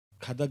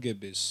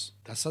ქადაგების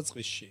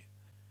დასაწყისში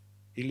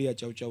ილია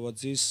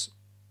ჭავჭავაძის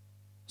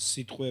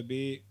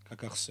სიტყვები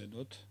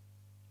გაგახსენოთ,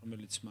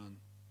 რომელიც მან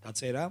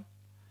დაწერა,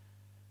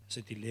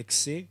 ესეთი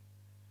ლექსი,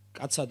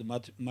 კაცად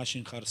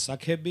მაშინ ხარ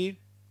საქები,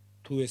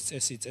 თუ ეს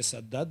წესი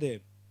წესად დადე,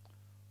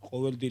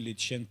 ყოველდილით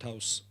შენ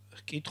თავს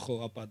ჰკითხო,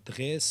 აბა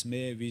დღეს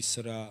მე ვის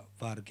რა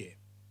ვარგე.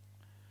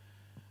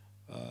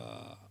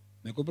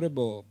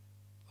 მეგობრებო,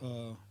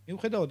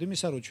 მიუხედავად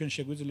იმისა, რომ ჩვენ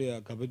შეგვიძლია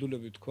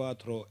გაბედულებით ვთქვათ,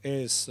 რომ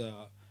ეს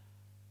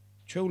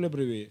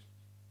ჩვეულებრივი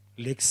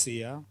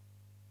ლექსია,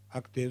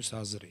 აქ დევს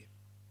აზრი.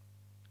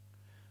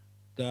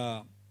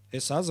 და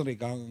ეს აზრი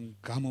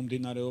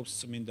გამომდინარეობს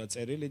წმინდა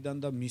წერილიდან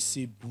და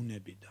მისი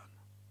ბუნებიდან.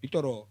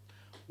 იმიტომ რომ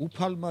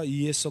უფალმა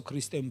იესო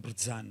ქრისტემ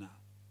ბრძანა.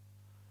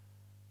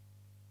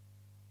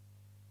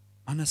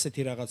 მან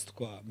ასეთი რაღაც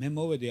თქვა, მე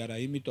მოვედი არა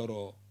იმიტომ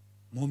რომ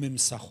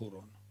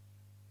მომემსახურონ,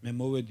 მე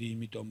მოვედი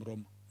იმიტომ რომ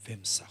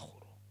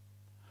ვემსახურო.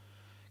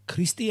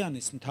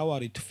 ქრისტიანის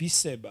მთავარი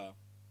თვისება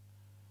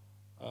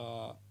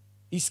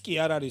ის კი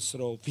არ არის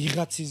რომ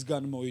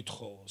ვიღაცისგან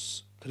მოითხოვოს.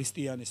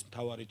 ქრისტიანის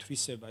მთავარი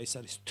თვისება ის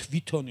არის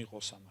თვითონ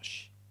იყოს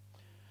ამაში.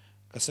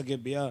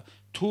 გასაგებია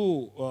თუ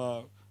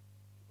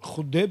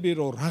ხვდები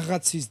რომ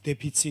რაღაცის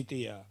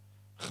დეფიციტია,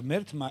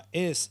 ღმერთმა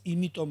ეს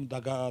იმიტომ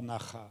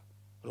დაგანახა,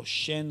 რომ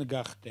შენ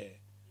გახდე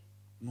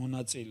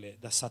მონაწილე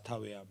და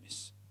სათავე ამის.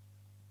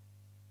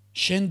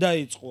 შენ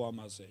დაიწყო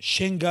ამაზე,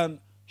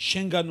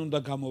 შენგან უნდა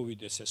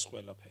გამოვიდეს ეს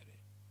ყველაფერი.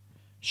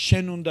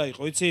 შენ უნდა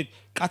იყო, იცით,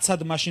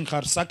 კაცად მაშინ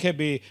ხარ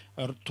საქები,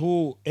 თუ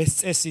ეს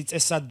წესი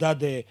წესად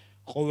დადე,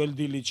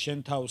 ყოველდილით შენ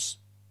თავს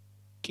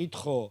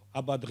კითხო,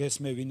 აბა დღეს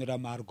მე ვინ რა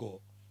მარგო.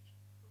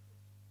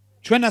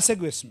 ჩვენ ასე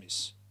გვესმის.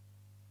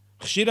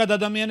 ხშირად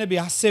ადამიანები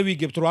ასე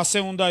ვიგებთ, რომ ასე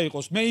უნდა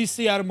იყოს, მე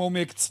ისი არ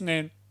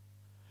მომექცნენ,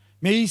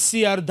 მე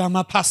ისი არ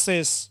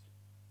დამაფასეს,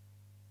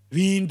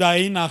 ვინ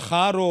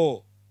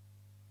დაინახარო.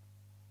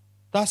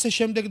 და ასე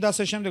შემდეგ,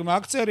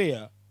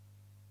 აქწერია.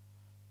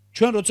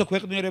 ჩვენ როცა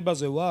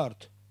ქვეყნიერებაზე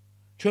ვართ,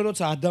 ჩვენ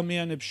როცა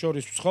ადამიანებს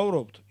შორის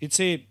ვცხოვრობთ,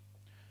 იცი,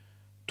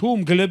 თუ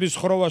მგლების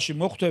ხროვაში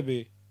მოხვდები,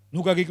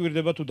 ნუ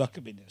გაგიკვირდება თუ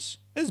დაკბინეს.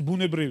 ეს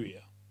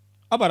ბუნებრივია.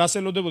 აბა რა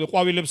სელოდებოდი,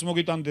 ყვავილებს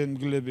მოგიტანდნენ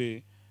მგლები.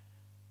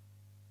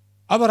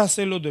 აბა რა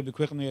სელოდები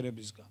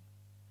ქვეყნიერებისგან.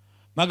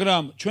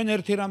 მაგრამ ჩვენ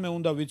ერთი რამე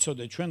უნდა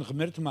ვიცოდეთ, ჩვენ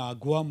ღმერთმა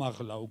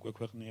აგვამაღლა უკვე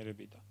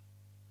ქვეყნიერებიდან.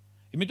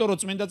 იმიტომ რომ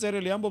წმინდა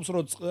წერილი ამბობს,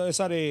 რომ ეს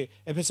არის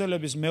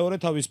ეფესელების მეორე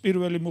თავის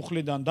პირველი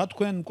მუხლიდან და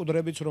თქვენ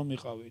მკვდრებიც რომ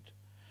იყავით.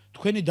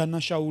 თქვენი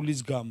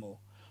დანაშაულის გამო,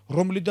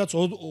 რომლიდაც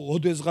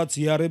ოდესღაც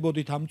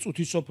იარებოდით ამ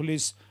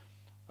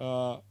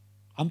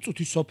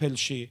წუთი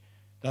სოფელში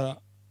და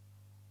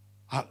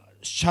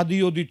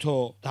შადიოდითო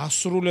და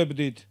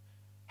ასრულებდით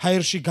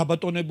ჰაერში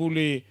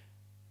გაბატონებული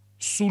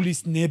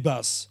სულის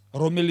ნებას,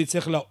 რომელიც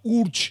ახლა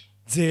ურჩ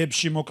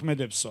ძეებში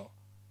მოქმედებსო.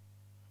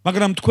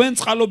 მაგრამ თქვენ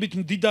წყალობით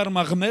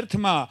მდიდარმა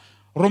ღმერთმა,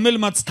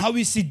 რომელმაც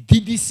თავისი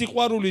დიდი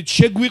სიყვარულით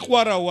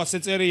შეგვიყვარაო, ასე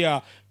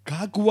წერია,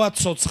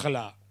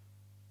 გაგვაცოცხლა.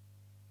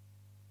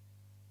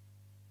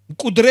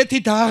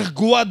 მკვდრეთით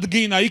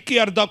აღგვადგინა, იქ კი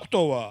არ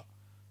დაგვტოვა.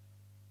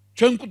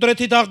 ჩვენ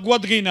მკვდრეთით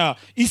აღგვადგინა,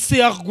 ისე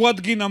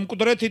აღგვადგინა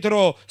მკვდრეთით,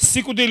 რომ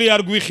სიკვდილი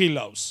არ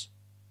გვიხილავს.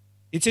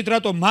 იცით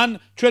რატო? მან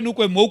ჩვენ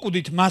უკვე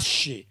მოვკვდით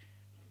მასში.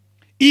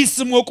 ის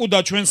მოკვდა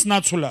ჩვენს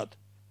ნაცვლად.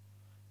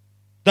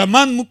 და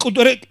მან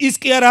ის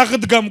კი არ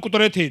აღდგა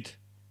მკვდრეთით.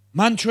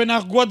 მან ჩვენ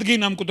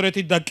აღგვადგინა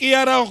მკვდრეთით და კი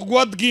არ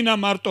აღგვადგინა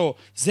მარტო,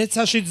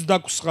 ზეცაშიც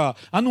დაგვსხა.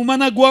 ანუ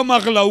მან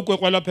აგვამაღლა უკვე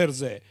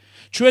ყველაფერზე.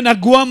 ჩვენ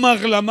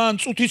აგვამაღლა მან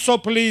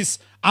წუთისოფლის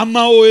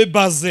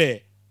ამაოებაზე.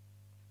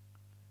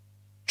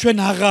 ჩვენ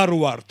აღარ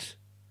ვართ.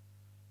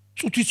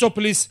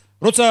 წუთისოფლის,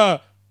 როცა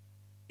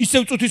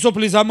ისევ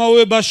წუთისოფლის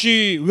ამაოებაში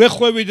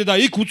ვეხვევით და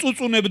იქ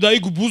უწუწუნებთ და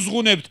იქ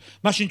ბუზღუნებთ,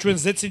 მაშინ ჩვენ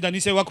ზეციდან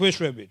ისევ აქ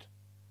ვეშვებით.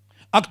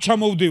 აქ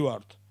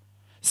ჩამოვდივართ.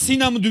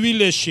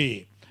 სინამდვილეში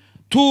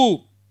თუ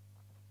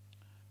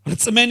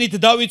რწმენით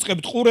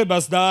დავიწყებთ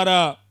ყურებას და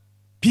არა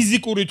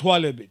ფიზიკური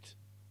თვალებით.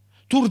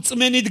 თუ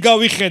რწმენით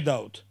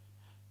გავიხედავთ.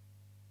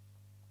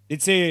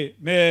 იცი,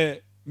 მე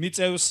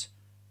მიწევს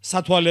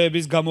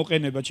სათვალეების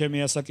გამოყენება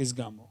ჩემი ასაკის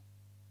გამო.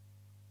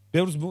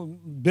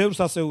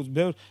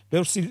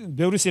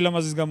 ბევრი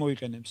სილამაზის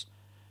გამოიყენებს.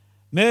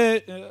 მე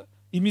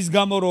იმის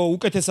გამო რომ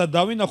უკეთესად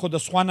დავინახო და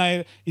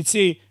სხვანაირ,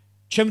 იცი,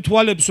 ჩემ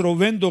თვალებს რომ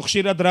ვენდო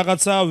ხშირად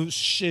რაღაცა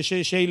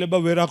შეიძლება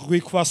ვერ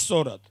აღვიქვა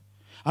სწორად.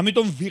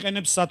 ამიტომ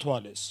ვიყენებ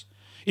სათვალეს.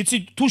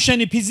 იცი, თუ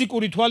შენი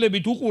ფიზიკური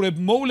თვალებით უყურებ,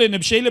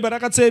 მოვლენებს შეიძლება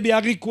რაღაცეები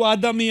აღიქვა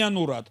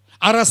ადამიანურად,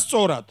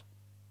 არასწორად,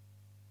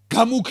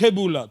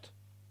 გამუქებულად.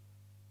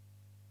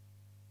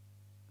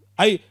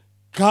 აი,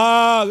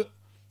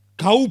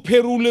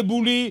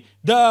 გაუფერულებული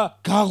და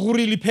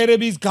გაღვრილი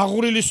ფერების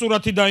გაღვრილი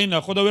სურათი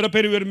დაინახო და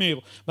ვერაფერი ვერ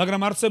მიიღო.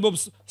 მაგრამ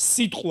არსებობს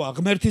სიტყვა,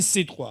 ღმერთის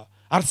სიტყვა,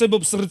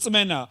 არსებობს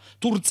რწმენა.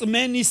 თუ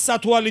რწმენის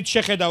სათვალით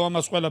შეხედავ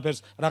ამას ყველაფერს,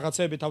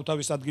 რაღაცეები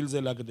თავთავის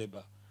ადგილზე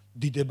ლაგდება.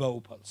 დიდება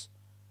უფალს.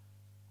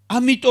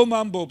 ამიტომ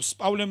ამბობს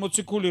პავლე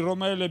მოციქული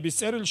რომაელების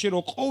წერილში,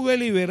 რომ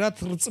ყოველივე რაც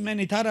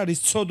რწმენით არ არის,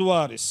 ცოდვა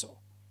არისო.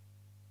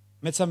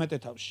 მე-13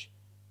 თავში.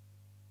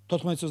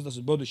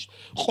 14-20 ბოდიში.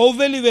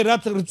 ყოველივე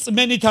რაც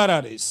რწმენით არ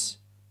არის,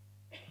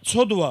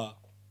 ცოდვა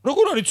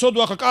როგორ არის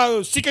ცოდვა ხა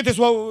სიკეთეს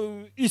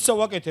ისა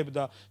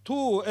ვაკეთებდა თუ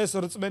ეს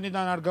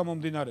რწმენიდან არ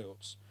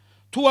გამომდინარეობს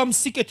თუ ამ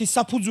სიკეთის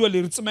საფუძველი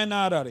რწმენა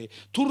არ არის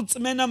თუ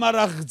რწმენამ არ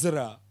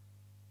აღძრა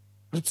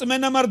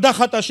რწმენამ არ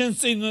დახატა შენს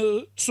წინ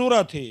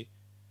სურათი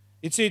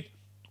იცით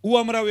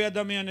უამრავი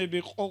ადამიანები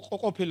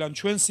ყოფილან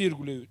ჩვენს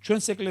ირგვლივ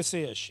ჩვენს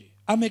ეკლესიაში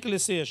ამ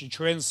ეკლესიაში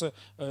ჩვენს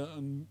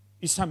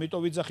ის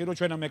ამიტომ ვიძახი რომ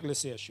ჩვენ ამ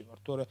ეკლესიაში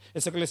ვართ თორე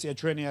ეს ეკლესია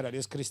ჩვენი არ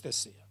არის ეს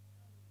ქრისტესია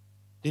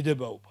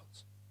დიდება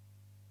უფალს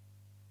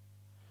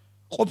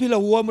ყოფილა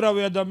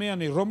უამრავი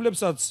ადამიანი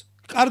რომლებსაც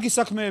კარგი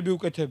საქმეები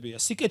უკეთებია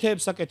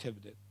სიკეთეებს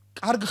აკეთებდნენ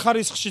კარგ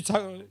ხარისხში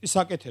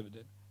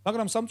ისაკეთებდნენ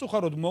მაგრამ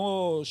სამწუხაროდ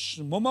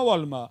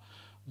მომავალმა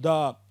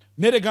და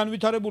მერე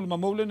განვითარებულმა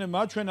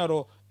მოვლენებმა აჩვენა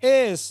რომ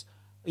ეს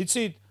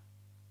იცით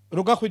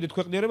რო გახვიდეთ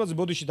ქვეყნიერებაზე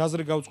ბოდიში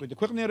დაზრე გავწყვიტე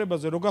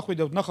ქვეყნიერებაზე რო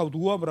გახვიდეთ ნახავთ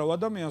უამრავ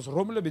ადამიანს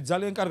რომლებიც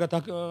ძალიან კარგად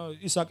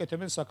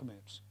ისაკეთებენ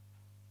საქმეებს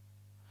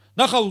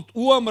ნახავთ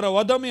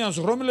უამრავ ადამიანს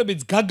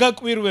რომლებიც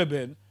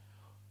გაგაკვირვებენ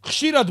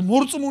ხშირად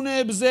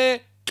მორწმუნეებზე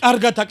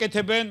კარგად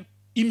აკეთებენ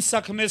იმ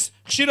საქმეს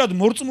ხშირად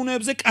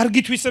მორწმუნეებზე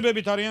კარგი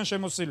თვისებებით არიან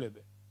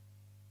შემოსილები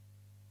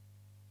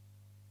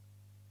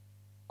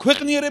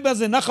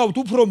ქვეყნიერებაზე ნახავთ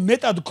უფრო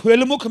მეტად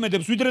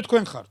ქველმოქმედებს ვიდრე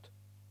თქვენ ხართ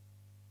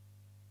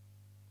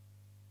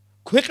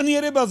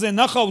ქვეყნიერებაზე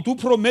ნახავთ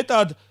უფრო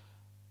მეტად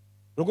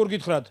როგორ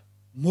გითხრათ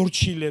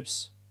მორჩილებს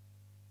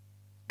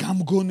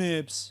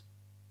გამგონეებს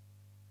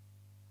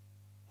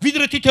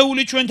ვიდრე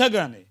თითეული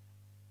ჩვენთაგანი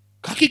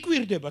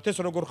გაგიკვირდებათ ეს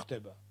როგორ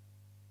ხდება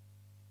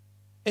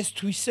ეს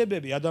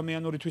თვისებები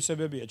ადამიანური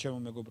თვისებებია ჩემო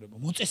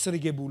მეგობრებო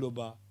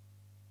მოწესრიგებულობა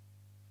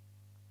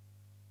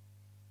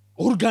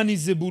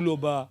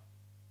ორგანიზებულობა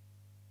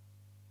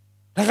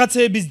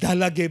რაღაცეების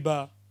დალაგება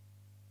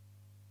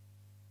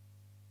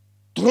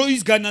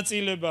დროის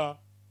განაწილება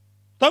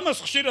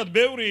დამას ხშირად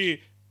ბევრი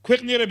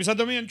ქვეყნიერების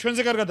ადამიანი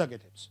ჩვენზე კარგად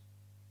აკეთებს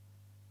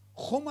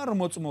ხომ არ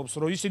მოწმობს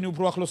რომ ისინი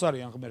უფრო ახლოს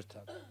არიან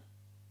ღმერთთან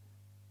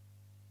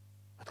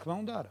რა თქმა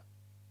უნდა არა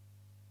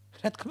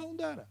რა თქმა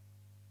უნდა არა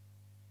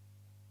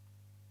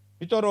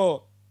იმიტომ რომ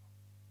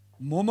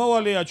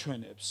მომავალი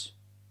აჩვენებს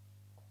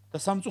და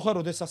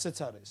სამწუხაროდ ეს ასეც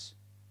არის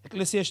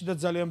ეკლესიაში და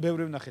ძალიან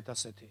ბევრი ვნახეთ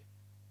ასეთი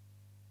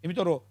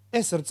იმიტომ რომ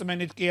ეს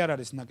რწმენით კი არ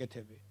არის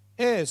ნაკეთები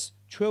ეს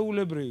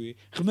ჩვეულებრივი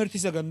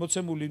ღმერთისაგან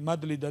მოცემული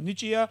მადლი და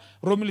ნიჭია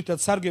რომელიცაც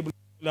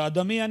სარგებლა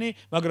ადამიანი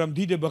მაგრამ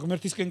დიდება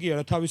ღმერთისკენ კი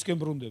არა თავისკენ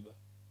ბრუნდება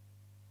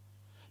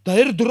და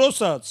ერთ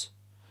დროსაც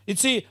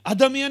იცი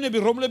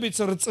ადამიანები რომლებიც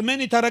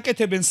რწმენით არ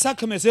აკეთებენ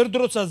საქმეს ერთ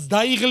დროსაც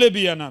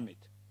დაიღლებიან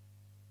ამით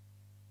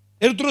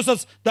ერთ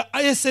დროსაც და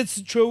ესეც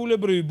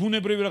ჩვეულებრივი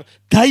ბუნებრივი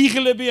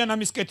დაიღლებიან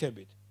ამის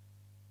კეთებით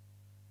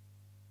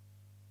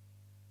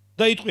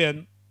და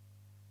იტყვიან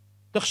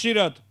და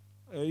ხშირად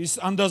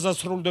ის ანდაზა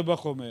სრულდება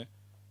ხოლმე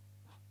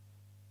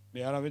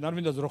მე არავინ არ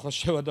მინდა ძროხას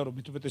შევადარო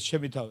მithumetes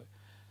ჩემი თავი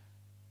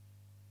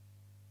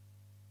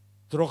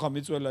ძროხა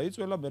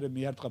იწველა მე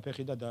მიარტყა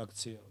ფეხი და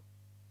დააქცია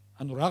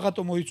ანუ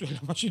რაღაცო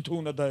მოიწველა მაშინ თუ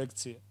უნდა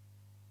დაექცია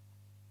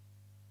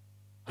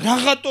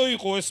რაღაცო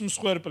იყო ეს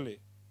მსხვერპლი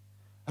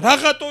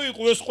რაღაცო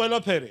იყო ეს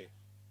ყველაფერი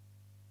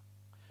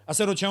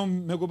ასე რომ ჩემო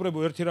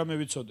მეგობრებო ერთი რამე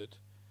ვიცოდეთ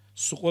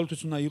სულ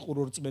ყოველთვის უნდა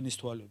იყურო რწმენის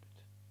თვალებით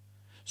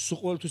სულ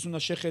ყოველთვის უნდა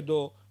შეხედო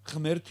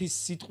ღმერთის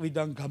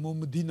სიტყვიდან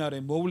გამომდინარე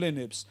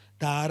მოვლენებს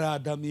და არა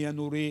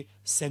ადამიანური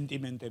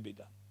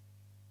სენტიმენტებიდან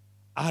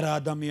არა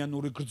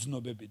ადამიანური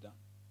გრძნობებიდან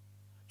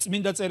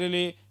წმინდა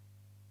წერილი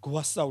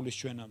გვასწავლის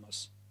ჩვენ ამას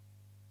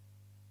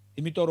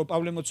იმიტომ რომ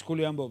პავლე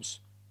მოციქული ამბობს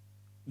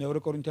მეორე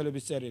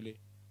კორინთელების წერილი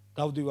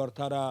დავდივართ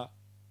არა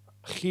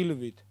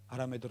ხილვით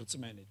არამედ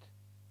რწმენით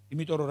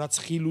იმიტომ რომ რაც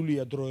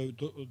ხილულია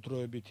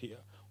დროებითია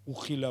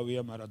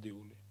უხილავია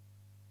მარადიული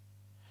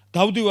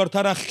დავდივართ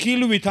არა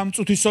ხილვით ამ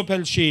წუთის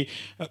სოფელში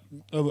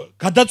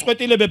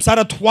გადაწყვეტილებებს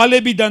არა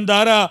თვალებიდან და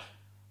არა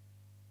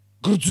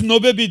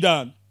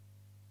გრძნობებიდან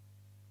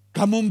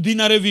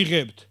გამომდინარე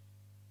ვიღებთ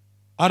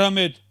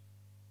არამედ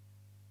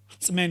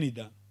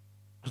რწმენიდან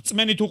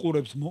რწმენით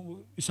უყურებთ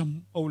ისა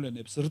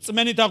მოვლენებს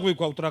რწმენით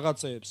აღვიქვავთ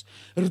რაღაცეებს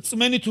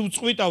რწმენით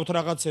უწყვიტავთ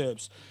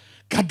რაღაცეებს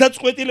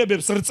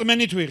გადაწყვეტილებებს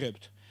რწმენით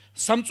ვიღებთ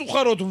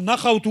სამწუხაროდ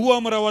ვნახავთ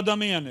უამრავ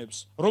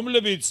ადამიანებს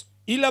რომლებიც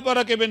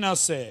ილაპარაკებენ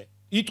ასე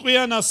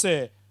იტყვიან ასე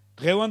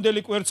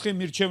დღევანდელი კვერცხი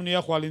მირჩევნია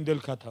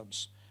ხვალინდელ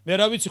ქათამს მე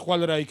რა ვიცი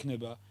ხვალ რა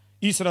იქნება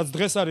ის რაც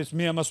დღეს არის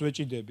მე ამას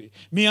ვეჭიდები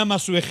მე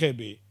ამას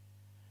ვეხები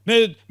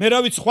მე რა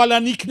ვიცი ხვალ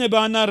ან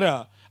იქნება ან არა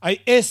აი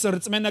ეს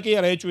რწმენა კი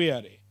არა ეჭვი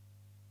არის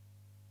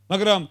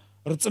მაგრამ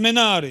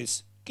რწმენა არის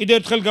კიდევ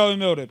ერთხელ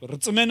გავიმეორებ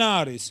რწმენა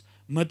არის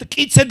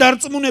მტკიცე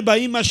დარწმუნება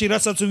იმაში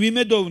რასაც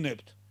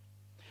ვიმედოვნებთ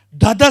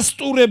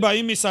დადასტურება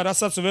იმისა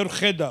რასაც ვერ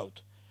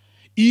ხედავთ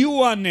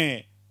იოანე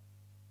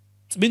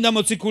წმინდა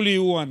მოციქული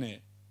იოანე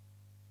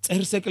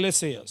წერს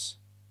ეკლესიას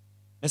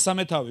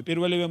მესამე თავი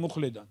პირველივე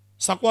მუხლიდან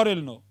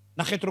საყვარელნო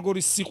ნახეთ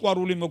როგორი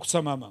სიყვარული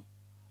მოგცა მამამ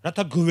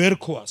რათა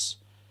გვერქვას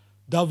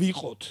და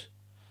ვიყოთ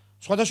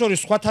სხვადასხვა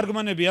სხვა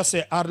თარგმანები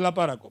ასე არ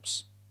ლაპარაკობს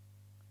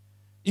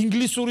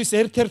ინგლისურის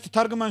ერთ-ერთ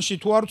თარგმანში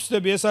თუ არ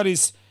ვცდები ეს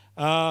არის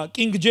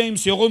King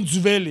James ოღონ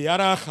ძველი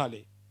არა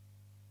ახალი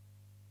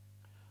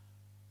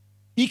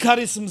იქ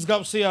არის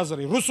მსგავსი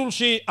აზრი.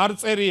 რუსულში არ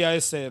წერია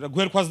ესე,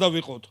 გვერქვას და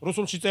ვიყოთ.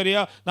 რუსულში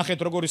წერია, ნახეთ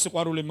როგორი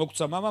სიყვარული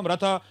მოგცა მამამ,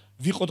 რათა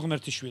ვიყოთ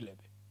ღმერთის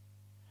შვილები.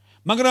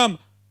 მაგრამ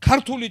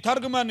ქართული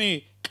თარგმანი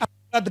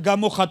კარგად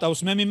გამოხატავს,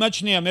 მე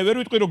მიმაჩნია, მე ვერ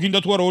ვიტყვი რომ გინდა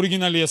თუ არა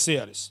ორიგინალი ესე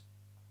არის.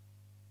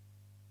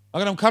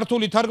 მაგრამ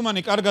ქართული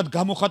თარგმანი კარგად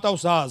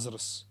გამოხატავს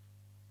აზრს.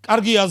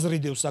 კარგი აზრი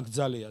დევს აქ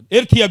ძალიან.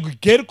 ერთია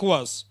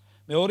გერკვას,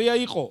 მეორეა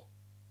იყო.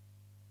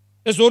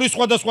 ეს ორი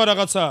სხვადასხვა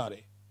რაღაცა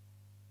არის.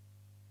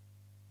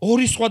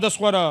 ორი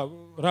სხვადასხვა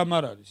რამ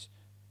არ არის.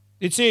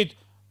 იცით,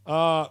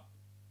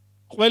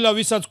 ყველა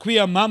ვისაც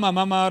ქვია მამა,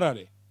 მამა არ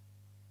არის.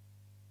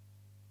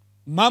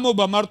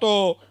 მამობა მარტო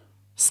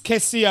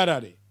სქესი არ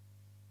არის.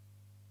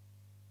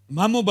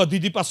 მამობა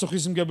დიდი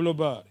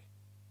პასუხისმგებლობა არის.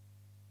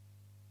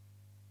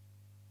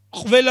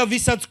 ყველა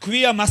ვისაც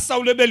ქვია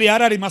მასწავლებელი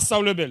არ არის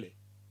მასწავლებელი.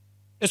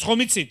 ეს ხომ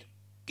იცით?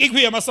 კი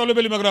ქვია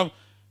მასწავლებელი, მაგრამ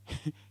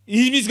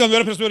იმისგან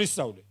ვერაფერს ვერ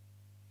ისწავლე.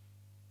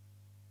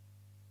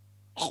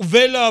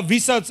 ყველა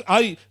ვისაც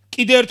აი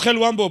კიდე ერთხელ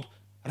ვამბობ,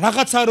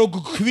 რაღაცა რო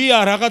გქვია,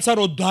 რაღაცა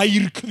რო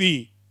დაირქვი.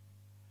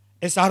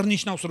 ეს არ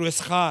ნიშნავს რომ ეს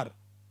ხარ.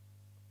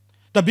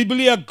 და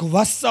ბიბლია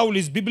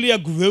გვასწავლის, ბიბლია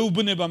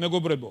გვეუბნება,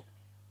 მეგობრებო.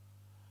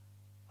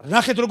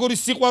 ნახეთ როგორი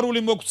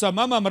სიყვარული მოგცა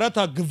მამამ,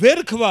 რათა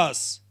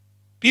გვერქვას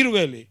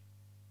პირველი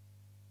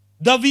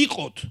და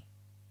ვიყოთ.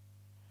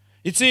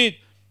 იცით,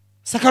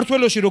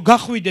 საქართველოში რო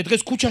გახვიდე,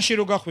 დღეს ქუჩაში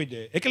რო გახვიდე,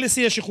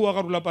 ეკლესიაში ხო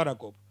აღარ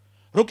ვლაპარაკობ.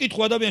 რო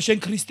კითხვა ადამიან, შენ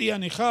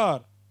ქრისტიანი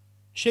ხარ?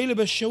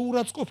 შეიძლება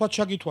შეურაცხყოფად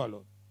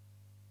ჩაგითვალო.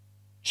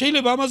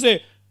 შეიძლება ამაზე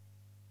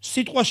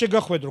სიტყვა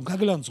შეგახვედრონ,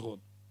 გაგლანძღონ.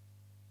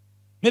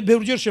 მე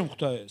ბევრჯერ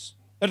შემხვდა ეს.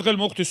 ერთხელ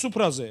მოხვდი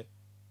სუფრაზე,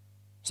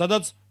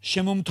 სადაც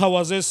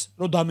შემომთავაზეს,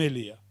 რომ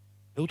დამელია.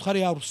 მე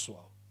უთხარი არ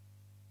ვსვავ.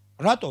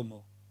 რატომო?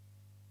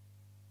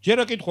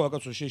 ჯერა კითხვა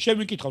კაცო,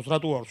 შემიკითხავს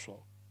რატო არ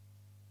ვსვავ.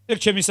 ეგ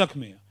ჩემი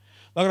საქმეა.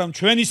 მაგრამ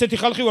ჩვენ ისეთი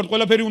ხალხი ვართ,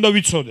 ყველაფერი უნდა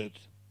ვიცოდეთ.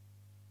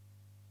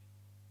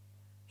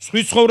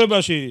 სხვის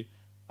ცხოვრებაში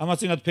ამას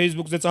წინათ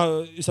Facebook-ზე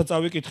ისა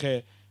წავიკითხე,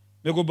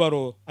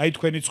 მეგობარო, აი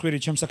თქვენი ცხვირი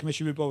ჩემ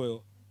საქმეში ვიპოვეო.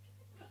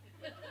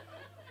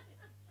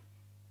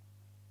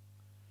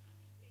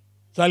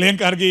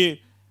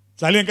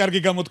 ძალიან კარგი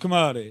გამოთქმა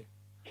არის.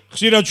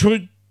 ხშირად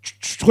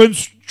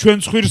ჩვენ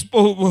ცხვირს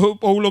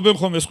პოულობენ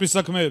ხოლმე სხვის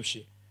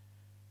საქმეებში.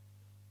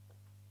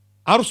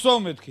 არ ვსვავ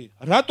მეთქი,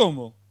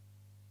 რატომო?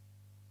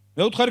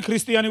 მე ვთხარი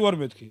ქრისტიანი ვარ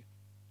მეთქი.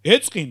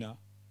 ეწყინა.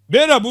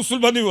 მე რა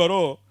მუსულმანი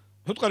ვარო?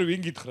 მე ვთხარი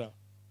ვინ გითხრა?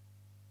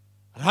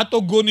 რატო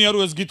გონია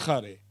რომ ეს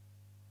გითხარე?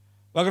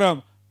 მაგრამ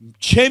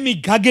ჩემი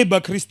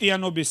გაგება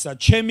ქრისტიანობისა,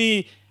 ჩემი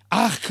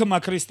აღქმა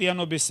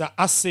ქრისტიანობისა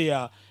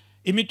ასეა,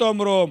 იმიტომ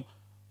რომ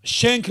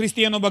შენ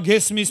ქრისტიანობა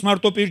გესმის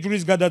მარტო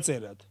პირჯვრის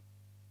გადაწერად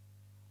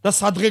და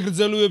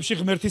სადღეგრძელოებში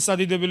ღმერთის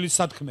სადიდებლის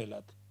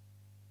სათქმელად.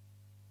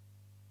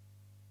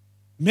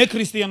 მე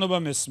ქრისტიანობა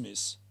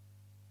მესმის,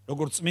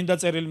 როგორც წმინდა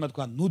წერილმა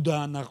თქვა, ნუ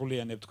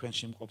დაანაღვლიანებ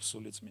თქვენში მყოფ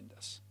სული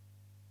წმინდას.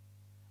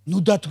 ნუ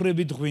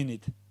დათვრებით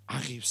ღვინით,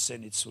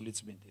 აღივსენით სული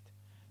წმინდით.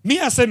 მე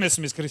ასე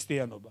მესმის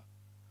ქრისტიანობა.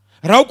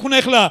 რა ვქნა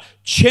ახლა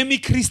ჩემი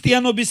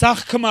ქრისტიანობის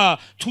აღქმა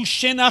თუ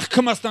შენ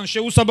აღქმასთან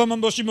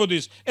შეუსაბამობაში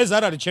მოდის, ეს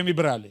არ არის ჩემი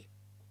ბრალი.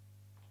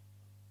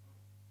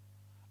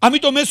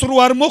 ამიტომ ეს რო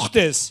არ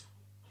მოხდეს,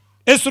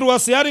 ეს რო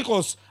ასე არ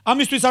იყოს,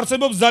 ამისთვის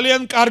არსებობს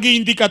ძალიან კარგი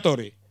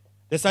ინდიკატორი.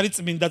 ეს არის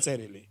წმინდა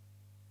წერილი.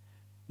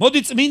 მოდი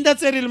წმინდა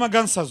წერილმა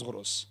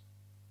განსაზღვროს.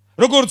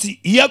 როგორც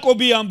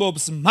იაკობი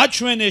ამბობს,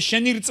 მაჩვენე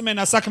შენი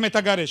რწმენა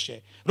საქმეთა გარეშე.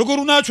 როგორ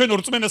უნდა აჩვენო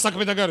რწმენა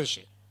საქმეთა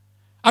გარეშე?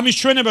 ამის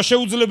ჩვენება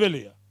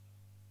შეუძლებელია.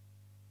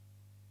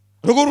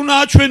 როგორ უნდა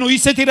აჩვენო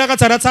ისეთი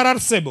რაღაცა, რაც არ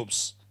არსებობს?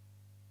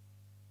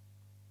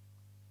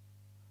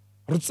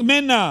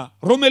 რწმენა,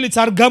 რომელიც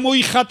არ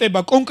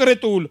გამოიხატება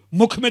კონკრეტულ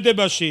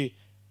მოქმედებაში,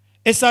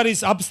 ეს არის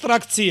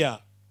აბსტრაქცია.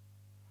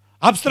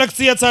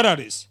 აბსტრაქციაც არ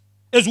არის.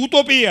 ეს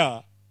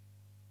უტოპიაა.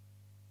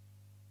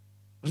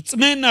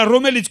 რწმენა,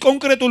 რომელიც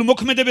კონკრეტულ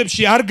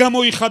მოქმედებებში არ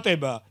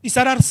გამოიხატება, ის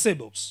არ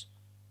არსებობს.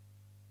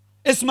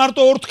 ეს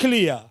მარტო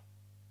ორთქლია,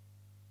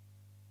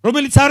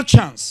 რომელიც არ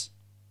ჩანს.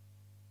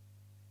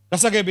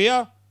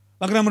 გასაგებია?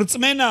 მაგრამ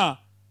რწმენა,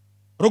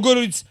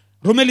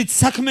 რომელიც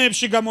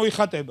საქმეებში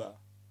გამოიხატება,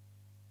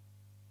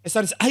 ეს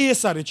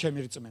არის ჩემი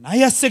რწმენა. აი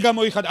ასე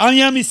გამოიხატება, აი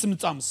ამის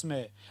მწამს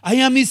მე, აი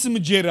ამის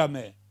მჯერა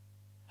მე,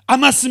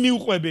 ამას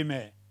მიუყვები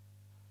მე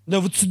და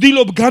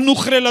ვცდილობ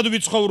განუხრელად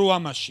ვიცხოვრო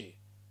ამაში.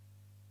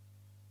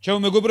 ჩემო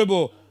მეგობრებო,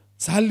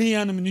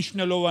 ძალიან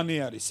მნიშვნელოვანი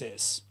არის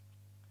ეს.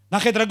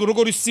 ნახეთ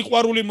როგორი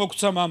სიყვარული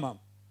მოგცა მამამ,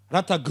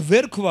 რათა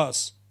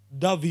გვერქვას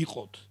და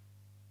ვიყოთ.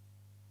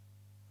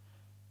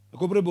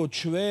 მეგობრებო,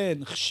 ჩვენ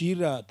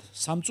ხშირად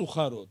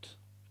სამწუხაროდ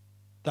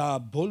და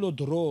ბოლო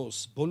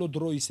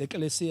დროის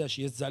ეკლესიაში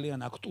ეს ძალიან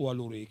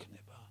აქტუალური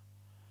იქნება.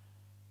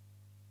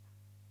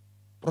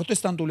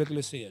 პროტესტანტულ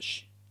ეკლესიაში,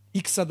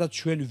 იქ სადაც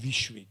ჩვენ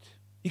ვიშვით,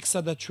 იქ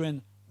სადაც ჩვენ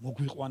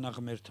მოგვიყვანა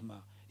ღმერთმა,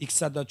 იქ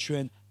სადაც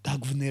ჩვენ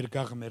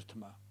დაგვნერგა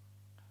ღმერთმა.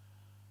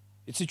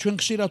 იცი, ჩვენ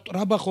ხშირად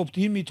ტრაბახობთ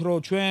იმით, რომ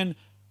ჩვენ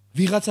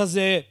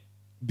ვიღაცაზე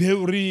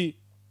ბევრი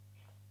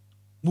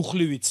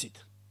მუხლი ვიცით.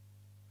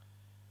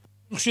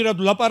 ხშირად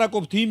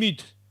ვლაპარაკობთ იმით,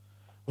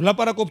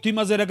 ვლაპარაკობთ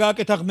იმაზე, რა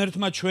გააკეთა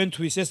ღმერთმა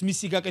ჩვენთვის, ეს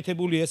მისი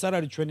გაკეთებული, ეს არ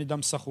არის ჩვენი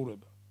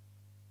დამსახურება.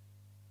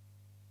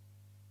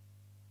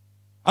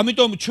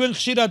 ამიტომ ჩვენ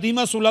ხშირად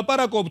იმას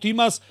ვლაპარაკობთ,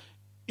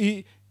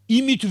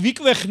 იმით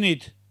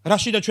ვიკვეხნით,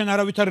 რაში და ჩვენ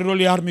არავითარი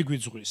როლი არ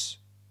მიგვიძღვის.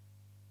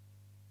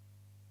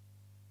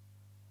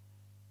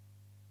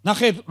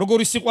 ნახეთ,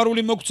 როგორი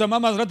სიყვარული მოგცა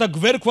მამას, რათა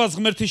გვერქვას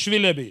ღმერთის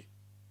შვილები.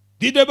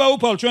 დიდება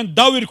უფალ, ჩვენ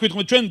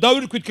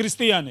დავირქვით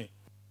ქრისტიანი.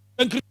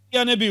 ჩვენ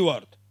ქრისტიანები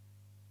ვართ.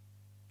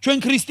 ჩვენ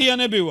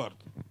ქრისტიანები ვართ.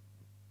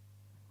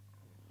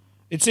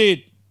 იცით,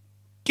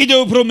 კიდევ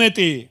უფრო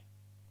მეტი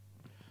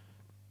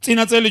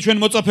წინა წელი ჩვენ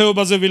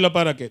მოწაფეობაზე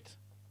ვილაპარაკეთ.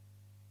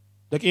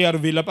 და კი არ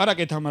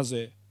ვილაპარაკეთ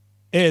ამაზე.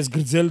 ეს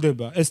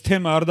გრძელდება, ეს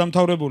თემა არ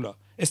დამთავრებულა.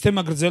 ეს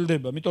თემა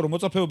გრძელდება, იმიტომ რომ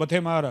მოწაფეობა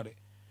თემა არ არის.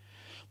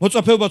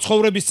 მოწაფეობა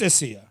ცხოვრების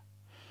წესია.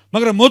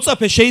 მაგრამ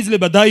მოწაფე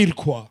შეიძლება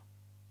დაირქვა.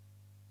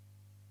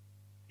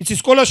 იცი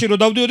სკოლაში რო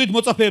დავდიოდით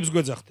მოწაფეებს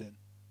გვეძახდნენ.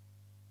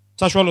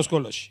 საშუალო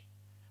სკოლაში.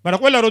 მაგრამ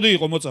ყველა როდი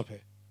იყო მოწაფე.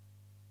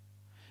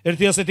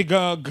 ერთი ასეთი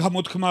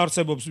გამოთქმა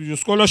არსებობს,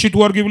 სკოლაში თუ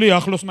არ გიბლია,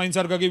 ახლოს მაინც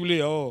არ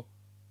გაგიბლიაო.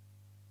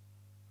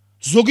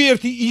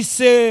 ზოგიერთი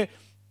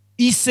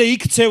ისე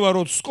იქცევა,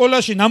 რომ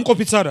სკოლაში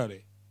ნამყოფიც არ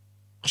არის.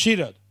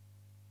 ხშირად.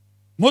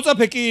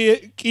 მოწაფე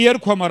კი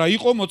ერქვა, მაგრამ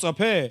იყო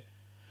მოწაფე?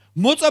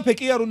 მოწაფე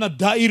კი არ უნდა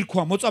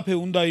დაირქვა, მოწაფე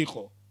უნდა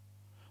იყო.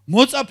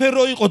 მოწაფე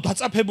რო იყო,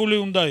 დაწაფებული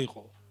უნდა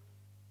იყო.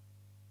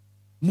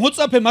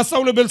 მოწაფე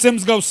მასწავლებელს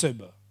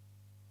ემსგავსება.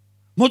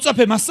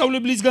 მოწაფე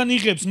მასწავლებლისგან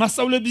იღებს,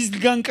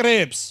 მასწავლებლისგან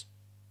კრეებს.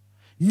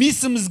 მის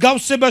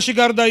მსგავსებაში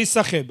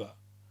გარდაისახება.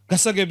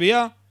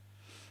 გასაგებია?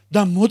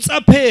 და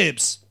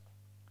მოწაფეებს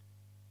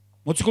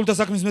მოციქულთა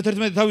საქმის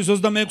მე-11 თავის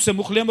 26-ე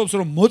მუხლი ამბობს,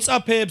 რომ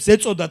მოწაფეებს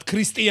ეწოდათ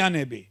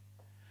ქრისტიანები.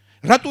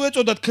 რატო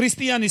ეწოდათ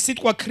ქრისტიანი?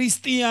 სიტყვა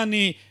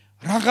ქრისტიანი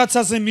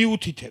რაღაცაზე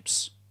მიუთითებს.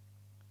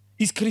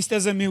 ის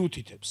ქრისტეზე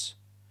მიუთითებს.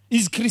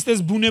 ის ქრისტეს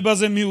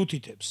ბუნებაზე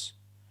მიუთითებს.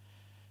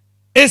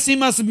 ეს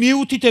იმას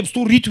მიუთითებს,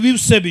 თუ რით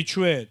ვივსებით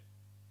ჩვენ.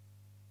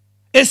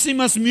 ეს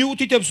იმას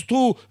მიუთითებს, თუ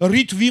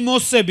რით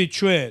ვიმოსებით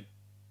ჩვენ.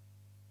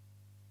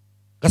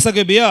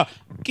 გასაგებია?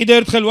 კიდევ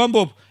ერთხელ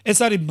ვამბობ, ეს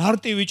არის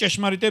მარტივი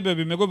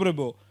ჭეშმარიტებები,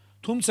 მეგობრებო,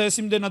 თუმცა ეს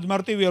იმდენად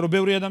მარტივია, რომ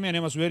ბევრი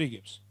ადამიანი ამას ვერ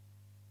იგებს.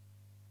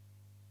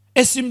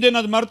 ეს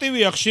იმდენად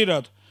მარტივია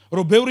ხშირად,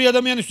 რომ ბევრი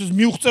ადამიანისთვის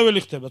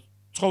მიუღწეველი ხდება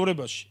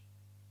ცხოვრებაში.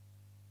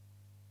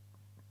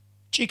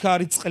 ჭიქა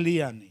არის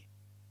წყლიანი.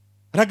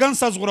 რა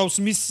განსაზღვრავს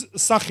მის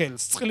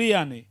სახელს?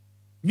 წყლიანი.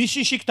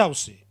 მისში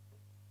შიგთავსი.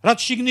 რაც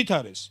შიგნით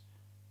არის.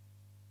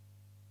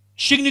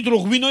 შიგნით რო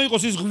ღვინო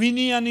იყოს, ის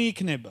ღვინიანი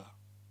იქნება.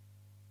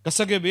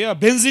 გასაგებია?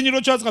 ბენზინი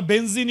რო ჩაწყა,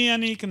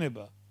 ბენზინიანი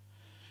იქნება.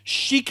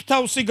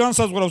 შიგთავსი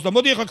განსაზღვრავს და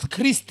მოდი ახლა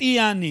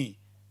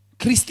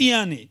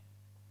ქრისტიანი.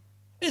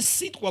 ეს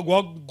სიტყვა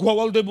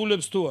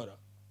გვავალდებულებს თუ არა?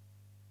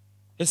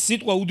 ეს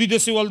სიტყვა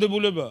უდიდესი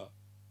ვალდებულებაა.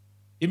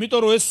 იმიტომ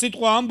რომ ეს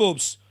სიტყვა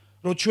ამბობს,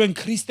 რომ ჩვენ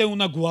ქრისტე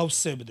უნდა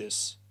გვავსებდეს.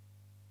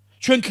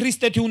 ჩვენ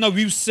ქრისტეთი უნდა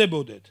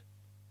ვივსებოდეთ.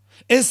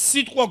 ეს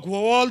სიტყვა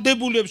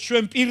გვავალდებულებს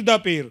ჩვენ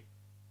პირდაპირ,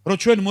 რომ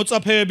ჩვენ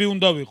მოწაფეები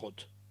უნდა ვიყოთ.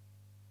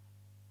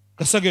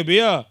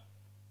 გასაგებია?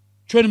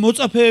 ჩვენ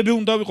მოწაფეები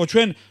უნდა ვიყოთ,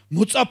 ჩვენ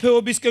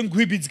მოწაფეობისკენ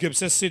გვიბიძგებს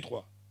ეს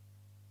სიტყვა.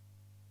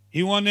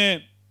 იოანე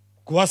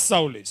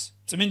გვასწავლის,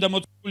 წმინდა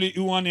მოციქული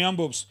იოანე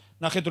ამბობს,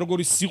 ნახეთ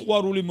როგორი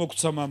სიყვარული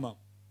მოგცა მამამ.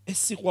 ეს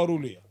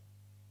სიყვარულია.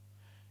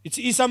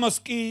 ის ამას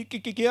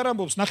კი არ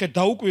ამბობს, ნახეთ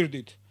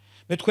დაუკვირდით.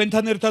 მე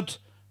თქვენთან ერთად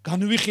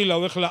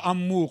განვიხილავ ახლა ამ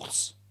მუხლს,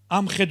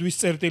 ამ ხედვის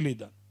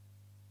წერტილიდან.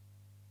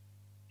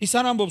 ის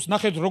არ ამბობს,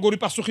 ნახეთ როგორი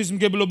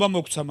პასუხისმგებლობა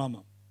მოგცა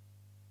მამამ.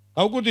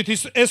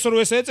 დაუკვირდით ეს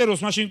რო ეს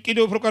ეწეროს, მაშინ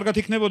კიდევ უფრო კარგად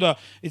იქნებოდა,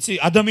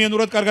 იცი,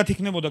 ადამიანურად კარგად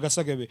იქნებოდა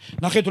გასაგები.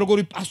 ნახეთ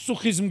როგორი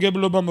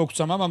პასუხისმგებლობა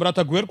მოგცა მამამ,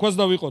 რათა გვერქვას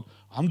დავიყოთ.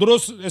 ამ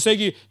დროს ესე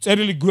იგი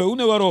წერილი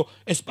გვეუნება, რომ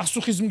ეს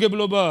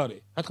პასუხისმგებლობა არის.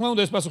 რა თქმა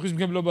უნდა ეს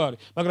პასუხისმგებლობა არის,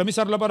 მაგრამ ის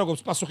არ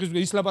ლაპარაკობს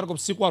პასუხისმგებლობას, ის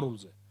ლაპარაკობს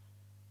სიყვარულზე.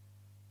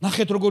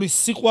 ნახეთ როგორი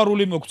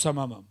სიყვარული მოგცა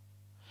მამამ.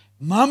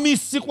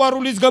 მამის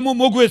სიყვარულის გამო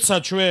მოგვეცა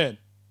ჩვენ,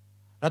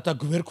 რათა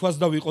გვერქვას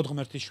დავიყოთ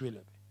ღმერთის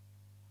შვილები.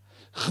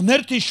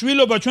 ღმერთის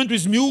შვილობა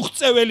ჩვენთვის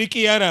მიუღწეველი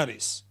კი არ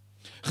არის.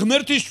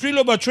 ღმერთის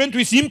შვილობა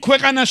ჩვენთვის იმ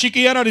ქვეყანაში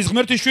კი არ არის,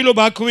 ღმერთის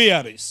შვილობა აქვე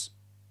არის.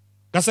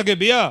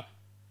 გასაგებია?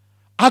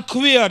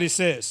 აქვე არის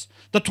ეს.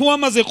 და თუ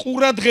ამაზე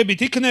ყურადღებით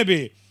იქნები,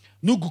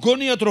 ნუ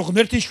გგონიათ რომ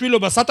ღმერთის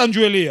შვილობა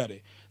სატანჯველი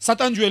არის.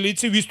 სატანჯველი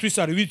იცი ვისთვის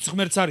არის, ვინც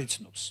ღმერთს არ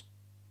იცნობს.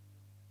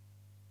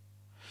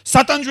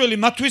 სატანჯველი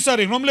მათთვის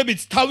არის, რომლებიც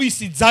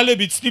თავისი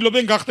ძალებით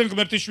ცდილობენ გახდნენ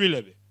ღმერთის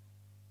შვილები.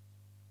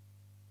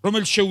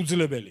 რომელიც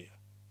შეუძლებელია.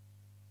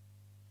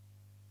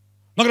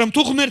 მაგრამ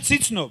თუ ღმერთს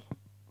იცნობ,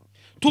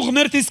 თუ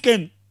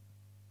ღმერთისკენ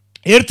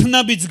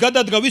ერთნაბიჯს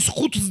გადადგავ, ის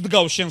ხუთს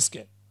დგავს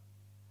შენსკენ.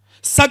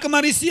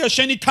 საკმარისია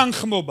შენი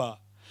თანხმობა.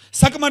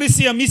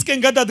 საკმარისია მისკენ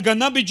გადადგა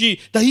ნაბიჯი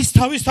და ის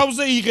თავის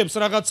თავზე იღებს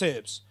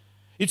რაღაცეებს.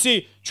 იცი,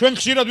 ჩვენ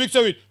ხშირად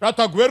ვიქცევით,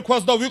 რათა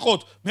გვერქვას და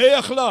ვიყოთ, მე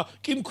ახლა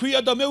კი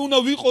მქვია და მე უნდა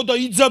ვიყო და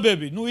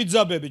იძაბები. ნუ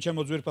იძაბები,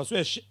 ჩემო ძვირფასო,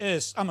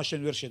 ეს ამას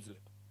შენ ვერ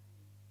შეძლებ.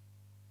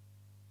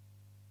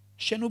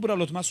 შენ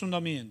უბრალოდ მას უნდა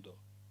მიენდო.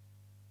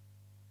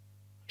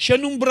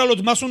 შენ უმბრალოდ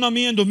მას უნდა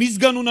მიენდო,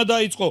 მისგან უნდა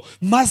დაიწყო,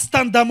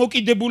 მასთან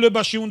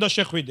დამოკიდებულებაში უნდა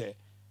შეხვიდე.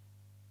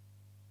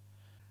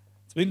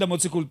 წმინდა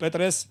მოციქულ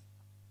პეტრეს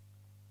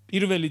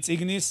პირველი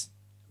წიგნის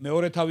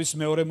მეორე თავის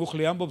მეორე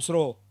მუხლი ამბობს,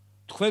 რომ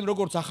თქვენ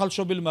როგორც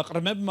ახალშობილმა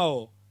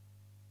ყრმებმაო,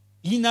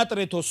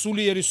 ინატრეთო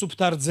სულიერი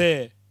სუფთარძე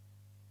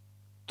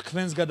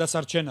თქვენს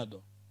გადასარჩენადო.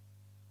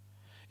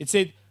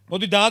 იცით,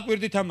 მოდი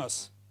დააკვირდით ამას.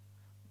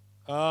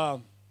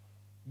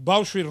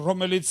 ბავშვი,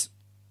 რომელიც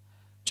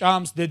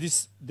ჭამს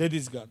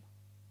დედისგან,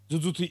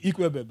 ძუძუთი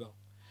იკვებება.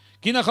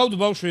 გინახავთ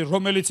ბავშვი,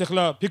 რომელიც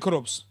ახლა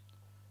ფიქრობს,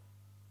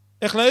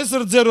 ახლა ეს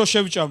რძე რო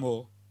შევჭამო,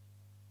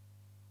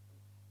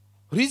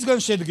 რისგან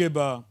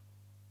შედგება?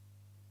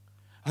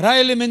 რა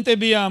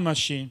ელემენტებია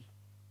ამაში?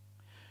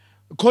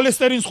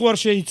 ქოლესტერინს ხო არ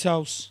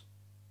შეიცავს?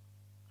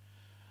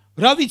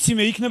 რა ვიცი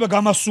მე, იქნება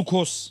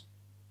გამასუქოს.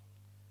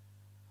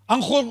 ან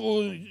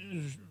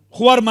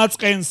ხო არ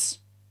მაწყენს?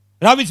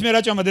 რა ვიცი მე,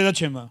 რა ჭამა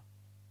დედაჩემა?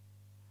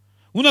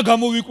 უნდა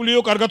გამოვიკვლიო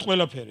კარგად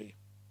ყველაფერი.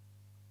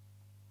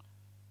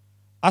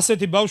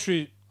 ასეთი ბავშვი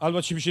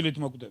ალბათ შიმშილით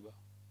მოკვდება.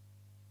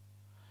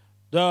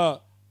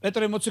 და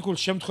პეტრე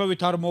მოციქულს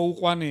შემთხვევით არ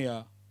მოუყვანია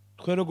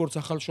თქვენ როგორც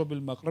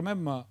ახალშობილმა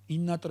ყრმებმა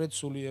ინატრეთ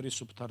სულიერი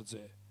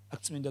სუფთარძე. აქ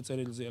წმინდა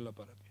წერილზე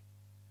ელაპარაკე.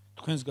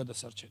 თქვენს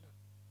გადასარჩენად.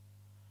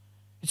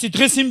 იცით,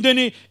 დღეს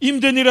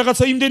იმდენი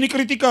რაღაცა, იმდენი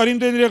კრიტიკა,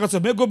 იმდენი რაღაცა,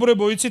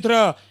 მეგობრებო, იცით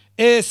რა,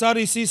 ეს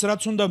არის ის,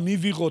 რაც უნდა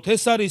მივიღოთ,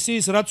 ეს არის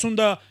ის, რაც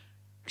უნდა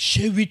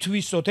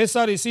შევითვისოთ, ეს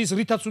არის ის,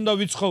 რითაც უნდა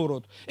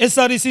ვიცხოვროთ, ეს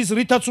არის ის,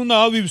 რითაც უნდა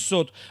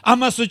ავივსოთ,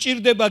 ამას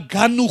ჭირდება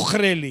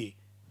განუხრელი,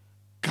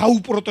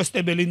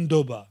 გაუპროტესტებელი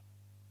ნდობა,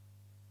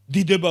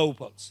 დიდება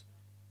უფალს.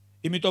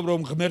 იმიტომ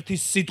რომ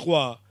ღმერთის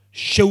სიტყვა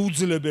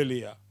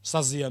შეუძლებელია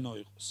საზიანო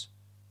იყოს.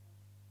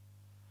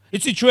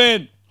 იცით, ჩვენ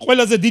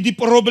ყველაზე დიდი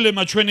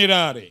პრობლემა ჩვენი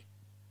რა არის?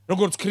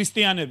 როგორც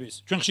ქრისტიანების,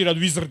 ჩვენ ხშირად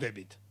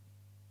ვიზრდებით.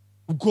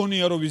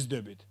 უგონია რომ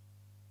ვიზრდებით.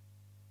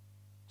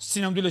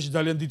 სინამდვილეში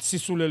ძალიან დიდ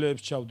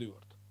სისულელეებს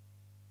ჩავდივართ.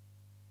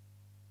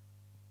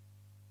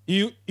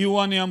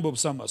 იოანე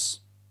ამბობს ამას.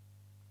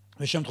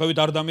 მე შემთხვევით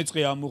არ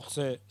დამიწყია ამ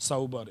უხზე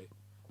საუბარი.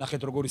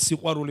 ნახეთ როგორი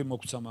სიყვარული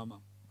მოგცა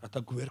მამამ, რათა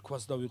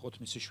გვერქვას და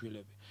ვიყოთ მისი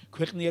შვილები.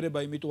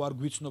 ქვეყნიერება იმიტომ არ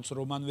გვიცნობს,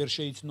 რომ მან ვერ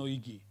შეიცნო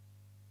იგი.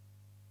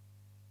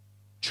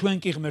 ჩვენ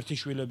კი ღმერთის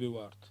შვილები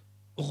ვართ.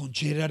 ოღონდ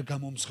ჯერ არ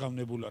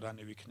გამომსხავნებულა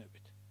რანი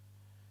ვიქნებით.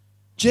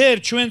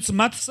 ჯერ ჩვენც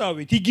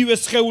მათსავით იგივე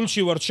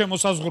სხეულში ვართ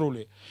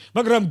შემოსაზღვრული,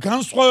 მაგრამ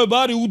განსხვავება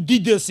არის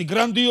უდიდესი,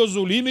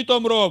 გრანდიოზული,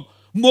 იმიტომ რომ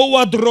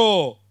მოვა დრო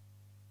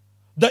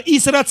და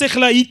ის რაც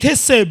ახლა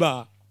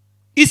ითესება,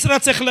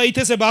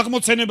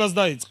 აღმოცენებას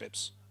დაიწყებს.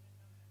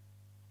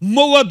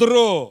 მოვა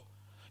დრო.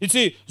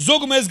 იცი,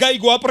 ზოგმა ეს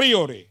გაიგო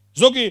აპრიორი.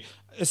 ზოგი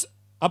ეს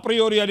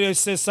აპრიორი არის,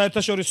 ეს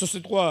საერთაშორისო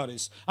სიტყვა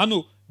არის. ანუ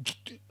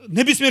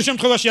ნებისმიერ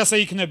შემთხვევაში ასე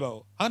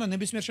იქნებაო. არა,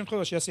 ნებისმიერ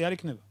შემთხვევაში ასე არ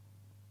იქნება.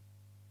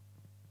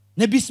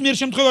 ნებისმიერ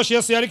შემთხვევაში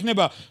ასე არ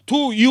იქნება. თუ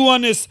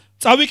იოანეს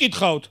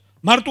წავიკითხავთ,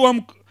 მარტო ამ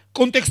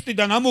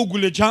კონტექსტიდან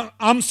ამოგვილე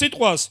ამ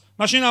სიტყვას,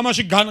 მაშინ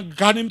ამაში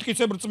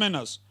განემტკიცებ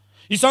რწმენას.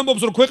 ის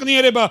ამბობს, რომ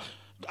ქვეყნიერება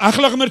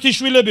ახლა ღმერთის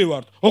შვილები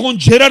ვართ, ოღონდ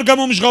ჯერ არ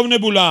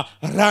გამომჟღავნებულა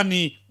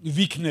რანი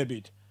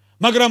ვიქნებით.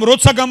 მაგრამ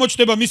როცა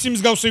გამოჩნდება მისი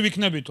მსგავსი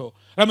ვიქნებითო,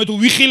 რამე თუ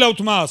ვიხილავთ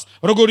მას,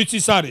 როგორიც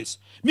ის არის.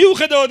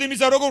 მიუხედავად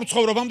იმისა, როგორ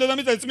ცხოვრობ, ამ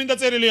დედამიწაზე წმინდა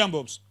წერილი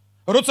ამბობს,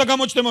 როცა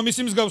გამოჩნდება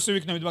მისი მსგავსი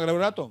ვიქნებით, მაგრამ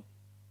რატომ?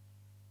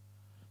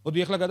 მოდი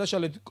ახლა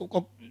გადაშალეთ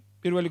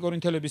პირველი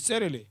კორინთელების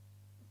წერილი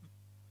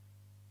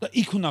და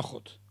იქ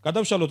ვნახოთ.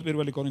 გადავშალოთ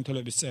პირველი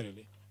კორინთელების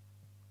წერილი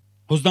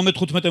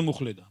 35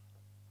 მუხლიდან.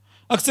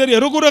 აქ წერია,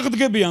 როგორ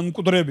აღდგებიან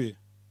მკვდრები?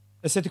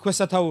 ესეთი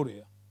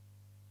ქვესათაურია.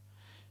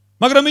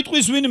 მაგრამ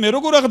იტყვის ვინმე,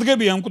 როგორ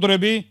აღდგებიან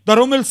მკვდრები და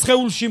რომელ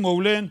სხეულში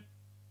მოვლენ?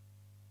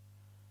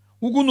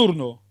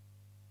 უგუნურნო.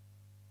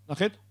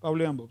 ნახეთ,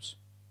 პავლე ამბობს.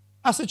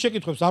 ასეთ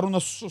შეკითხვებს არ უნდა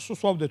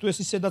სვავდეთ, ეს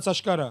ისედაც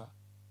აშკარაა.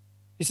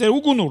 ისე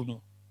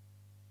უგუნურნო.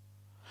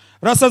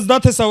 რასაც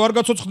დათესავ არ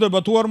გაცოცხლდება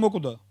თუ არ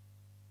მოკვდა.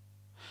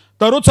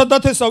 და როცა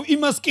დათესავ,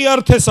 იმას კი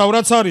არ თესავ,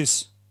 რაც არის,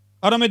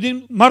 არამედ იმ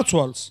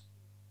მარცვალს.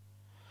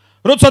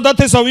 როცა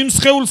დათესავ, იმ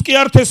სხეულს კი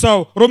არ თესავ,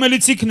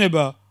 რომელიც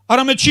იქნება,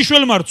 არამედ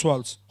შიშველ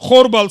მარცვალს,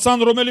 ხორბალს ან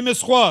რომელიმე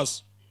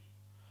სხვას.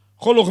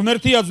 ხოლო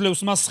ღმერთი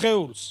აძლევს მას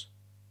სხეულს.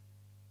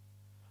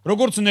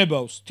 როგორც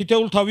ნებავს,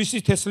 თითოეულ თავისი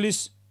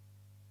თესლის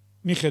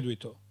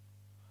მიხედვითო.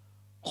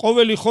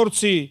 ყოველი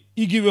ხორცი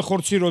იგივე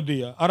ხორცი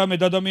როდია,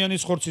 არამედ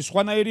ადამიანის ხორცი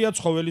სხვანაირია,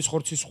 ცხოველის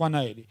ხორცი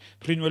სხვანაირი,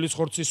 ფრინველის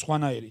ხორცი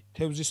სხვანაირი,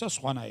 თევზისა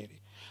სხვანაირი.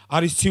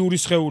 არის ციური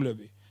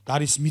სხეულები და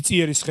არის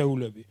მიწიერი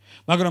სხეულები,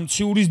 მაგრამ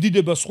ციური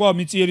დიდება სხვა,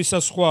 მიწიერისა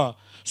სხვა.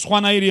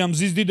 სხვანაირია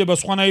მზის დიდება,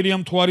 სხვანაირია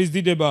მთვარის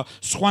დიდება,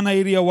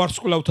 სხვანაირია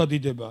ვარსკვლავთა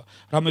დიდება.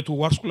 რამე თუ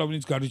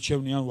ვარსკვლავნიც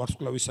გარიჩევნიან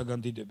ვარსკვლავისაგან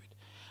დიდებით.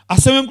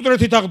 ასევე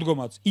მკვდრეთით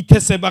აღდგომაც,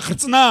 ითესება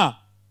ხრწნა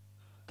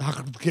და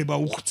აღდგება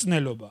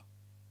უხრწნელობა.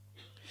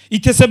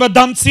 ითესება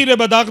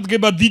დამცირება და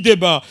აღდგება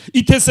დიდება,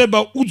 ითესება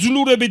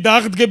უძლურები და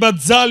აღდგება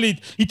ძალით,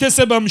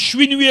 ითესება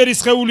მშვინვიერი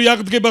სხეული,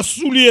 აღდგება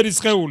სულიერი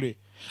სხეული.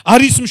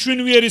 არის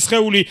მშვინვიერი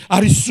სხეული,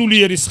 არის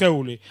სულიერი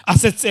სხეული.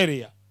 ასეც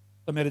წერია.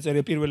 და მე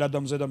წერია პირველ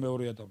ადამზე და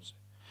მეორე ადამზე.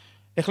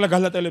 ეხლა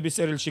გალატელების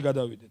წერილში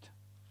გადავიდეთ.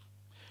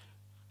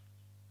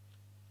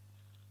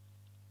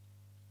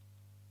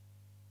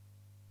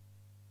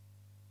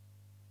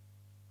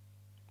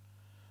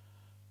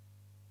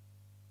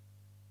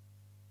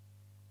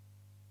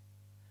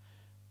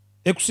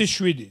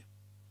 6:7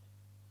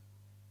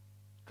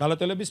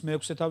 გალატელების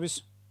მე-6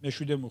 თავის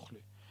მე-7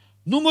 მუხლი.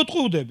 ნუ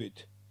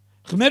მოტყუდებით,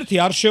 ღმერთი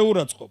არ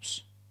შეურაცხყოფს.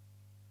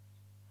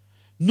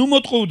 ნუ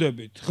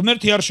მოტყუდებით,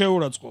 ღმერთი არ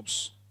შეურაცხყოფს.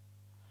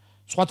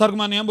 სხვა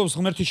თარგმანი ამბობს,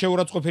 ღმერთი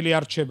შეურაცხყოფილი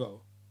არ რჩებაო.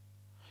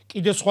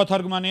 კიდე სხვა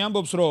თარგმანი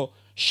ამბობს, რომ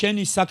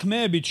შენი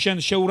საქმეებით შენ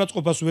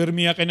შეურაცხყოფას ვერ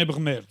მიაყენებ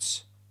ღმერთს.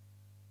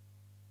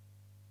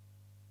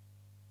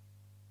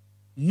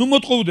 ნუ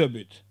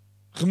მოტყუდებით,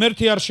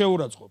 ღმერთი არ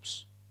შეურაცხყოფს.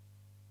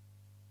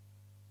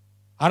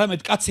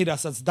 არამედ კაცი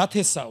რასაც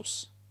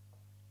დათესავს,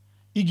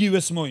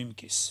 იგივეს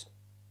მოიმკის.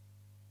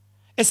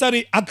 ეს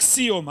არის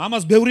აქსიომა,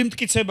 ამას ბევრი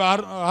მტკიცება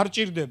არ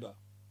ჭირდება.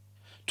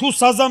 თუ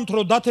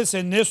საზამთრო დათესე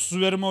ნესვს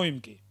ვერ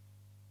მოიმკი.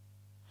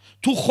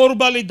 თუ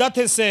ხორბალი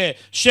დათესე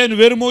შენ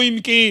ვერ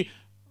მოიმკი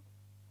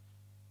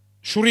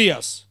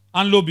შვრიას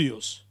ან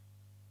ლობიოს.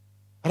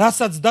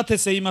 რასაც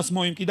დათესე იმას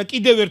მოიმკი და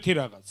კიდევ ერთი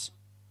რაღაც.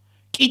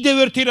 კიდევ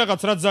ერთი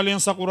რაღაც რაც ძალიან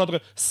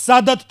საყურადღებო,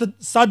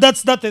 სადაც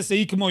დათესე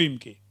იქ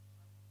მოიმკი.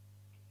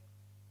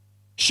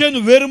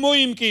 შენ ვერ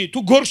მოიმკი, თუ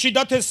გორში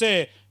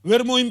დათესე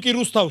ვერ მოიმკი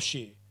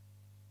რუსთავში.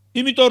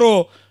 იმიტომ რომ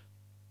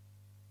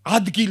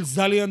ადგილს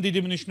ძალიან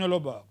დიდი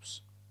მნიშვნელობა აქვს.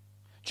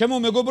 ჩემო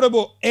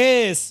მეგობრებო,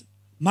 ეს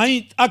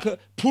მაინც აქ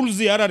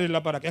ფულზე არ არის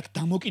ლაპარაკი, აქ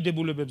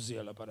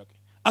დამოკიდებულებებზეა ლაპარაკი.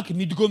 აქ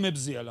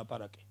მიდგომებზეა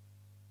ლაპარაკი.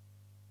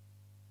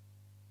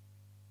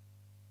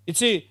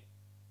 იცი,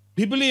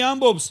 ბიბლია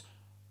ამბობს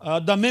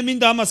და მე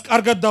მინდა ამას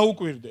კარგად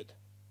დაუკვირდეთ.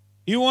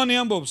 იოანე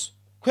ამბობს,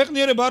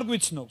 ქვეყნიერება არ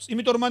გვიცნობს,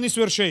 იმიტომ რომ მან ის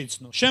ვერ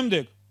შეიცნო.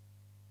 შემდეგ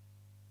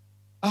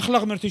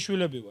ახლა ღმერთის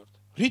შვილები ვართ.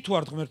 რით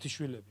ვართ ღმერთის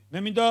შვილები? მე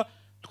მინდა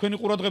თქვენი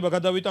ყურადღება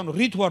გადავიტანო,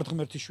 რით ვართ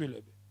ღმერთის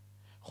შვილები?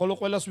 ხოლო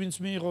ყველას ვინც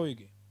მიიღო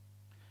იგი,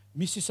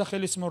 მისი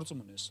სახელის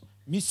მორწმუნეს,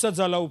 მისცა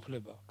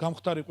ძალაუფლება,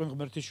 გამختارიყო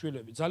ღმერთის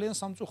შვილები. ძალიან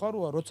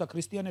სამწუხაროა, როცა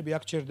ქრისტიანები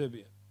აქ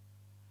ჩერდებიან.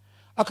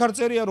 აქ არ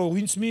წერია, რომ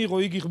ვინც მიიღო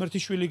იგი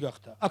ღმერთის შვილი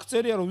გახდა. აქ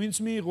წერია, რომ ვინც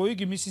მიიღო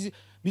იგი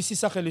მისი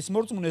სახელის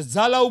მორწმუნეს,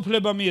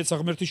 ძალაუფლება მიეცა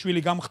ღმერთის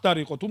შვილი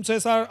გამختارიყო, თუმცა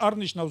ეს არ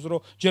ნიშნავს,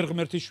 რომ ჯერ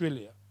ღმერთის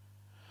შვილია.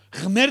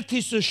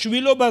 ღმერთის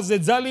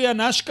შვილობაზე ძალიან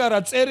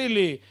აშკარა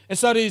წერილი,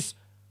 ეს არის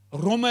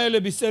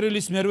რომაელების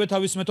წერილის მერვე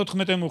თავის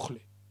მე-14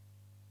 მუხლი.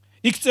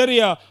 იქ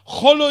წერია,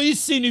 ხოლო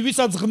ისინი,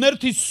 ვისაც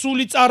ღმერთის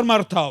სული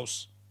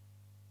წარმართავს,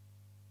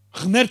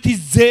 ღმერთის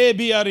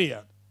ძეები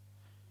არიან.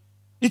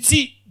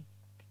 იცი,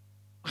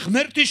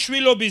 ღმერთის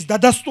შვილობის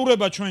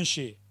დადასტურება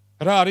ჩვენში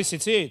რა არის,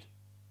 იცით?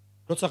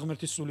 როცა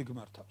ღმერთის სული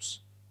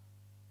გმართავს.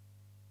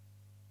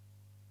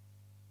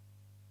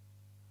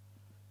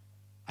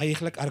 აი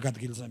ახლა კარგ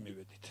ადგილზე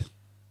მივედით.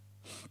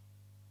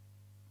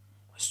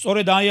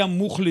 სწორედ აი ამ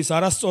მუხლის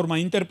არასწორმა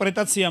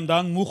ინტერპრეტაციამ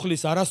და ამ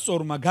მუხლის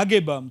არასწორმა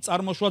გაგებამ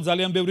წარმოშვა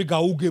ძალიან ბევრი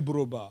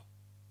გაუგებრობა,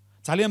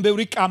 ძალიან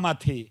ბევრი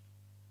კამათი,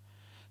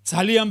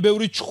 ძალიან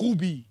ბევრი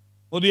ჩხუბი,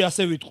 მოდი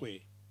ასე ვიტყვი,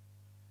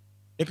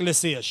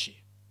 ეკლესიაში.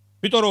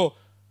 იმიტომ რომ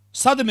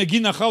სადმე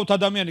გინახავთ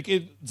ადამიანი, კი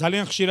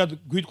ძალიან ხშირად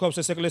გვითქვავს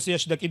ეს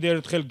ეკლესიაში და კიდევ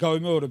ერთხელ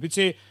გავიმეორებ,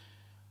 იცი,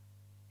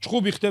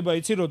 ჩხუბი ხდება,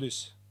 იცი როდის?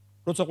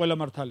 როცა ყველა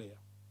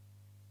მართალია.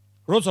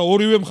 როცა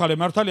ორივე მხარე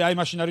მართალია, აი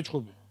მაშინ არის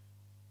ჩხუბი.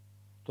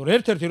 თუ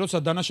ერთ-ერთი როცა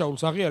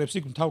დანაშაულს აღიარებს,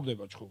 იქ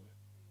მთავრდება ჩხუბი.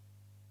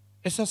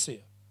 ეს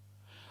ასეა.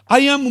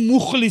 აი ამ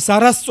მუხლის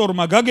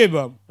არასწორმა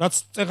გაგებამ, რაც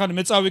წეგან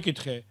მე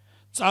წავიკითხე,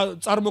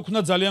 წარმოქმნა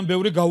ძალიან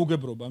ბევრი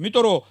გაუგებრობა.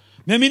 იმიტომ რომ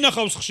მე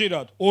მინახავს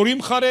ხშირად ორი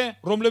მხარე,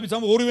 რომლებიც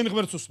ამ ორივე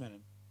ღმერთს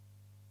უსმენენ.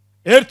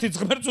 ერთიც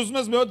ღმერთს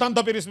უსმენს, მეორე თან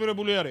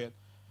დაპირისპირებული არიან.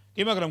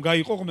 კი, მაგრამ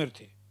გაიყო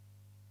ღმერთი.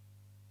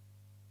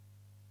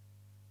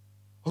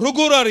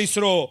 როგორ არის,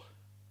 რომ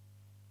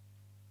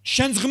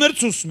შენ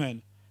ღმერთს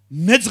უსმენ,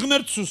 მეც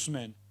ღმერთს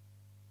უსმენ.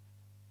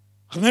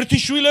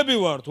 ღმერთის შვილები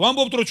ვართ,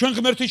 ვამბობთ, რომ ჩვენ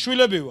ღმერთის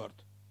შვილები ვართ.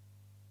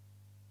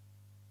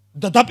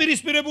 და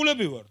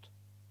დაპირისპირებულები ვართ.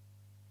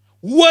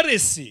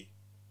 უარესი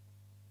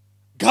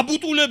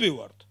გაბუტულები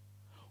ვართ.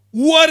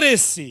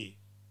 უარესი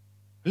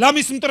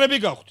ლამის მტრები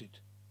გავხდით.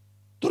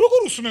 და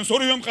როგორ უსმენს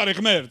ორივე მხარე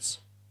ღმერთს?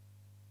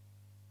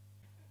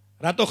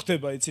 რატო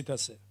ხდება იცით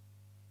ასე?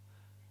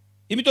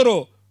 იმიტომ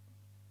რომ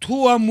თუ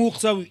ამ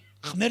მუხსავ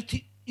ღმერთი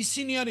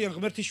ისინი არიან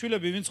ღმერთის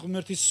შვილები, ვინც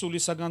ღმერთის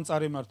სულისაგან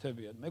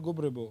წარიმართებიან.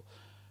 მეგობრებო,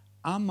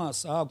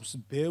 ამას აქვს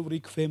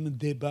ბევრი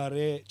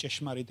ქვემდებარე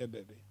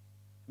ჭეშმარიტებები.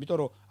 იმიტომ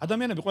რომ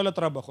ადამიანები ყველა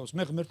ტრაბახობს,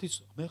 მე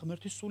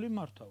ღმერთის სული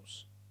მართავს.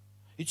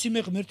 იცი,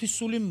 მე ღმერთის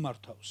სული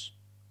მართავს.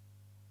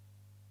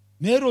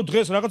 მე რო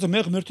დღეს რაღაცა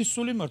მე ღმერთის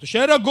სული მართავს.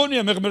 შენ რა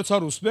გონია მე ღმერთს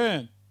არ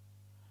უსმენ?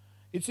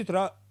 იცით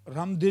რა,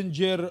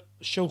 რამდენჯერ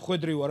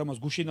შევხვედრი ვარ ამას,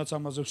 გუშინაც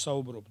ამაზე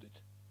ვსაუბრობდით.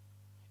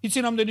 იცი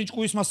რამდენი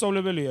ჭკუის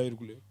მასწავლებელია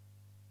ირგვლივ.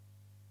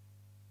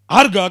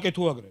 არ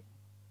გააკეთო აგრე.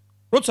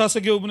 როცა ასე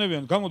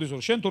გეუბნებიან, გამოდის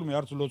რომ შენ თურმე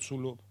არც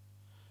ლოცულობ,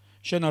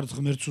 შენ არც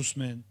ღმერთს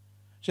უსმენ,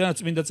 შენ არც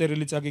წმინდა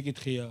წერილი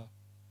წაგიკითხია.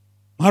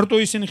 მარტო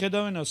ისინი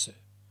ხედავენ ასე.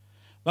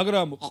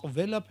 მაგრამ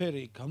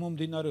ყველაფერი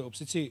გამომდინარეობს,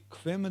 იცი,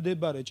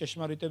 ქვემდებარე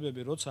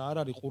ჭეშმარიტებები, როცა არ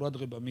არის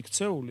ყურადღება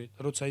მიქცეული,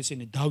 როცა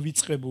ისინი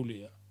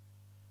დავიწყებულია.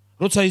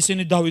 როცა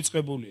ისინი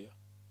დავიწყებულია.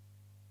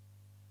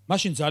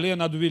 მაშინ ძალიან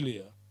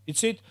ადვილია.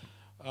 იცით,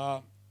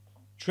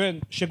 ჩვენ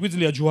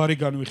შეგვიძლია ჯვარი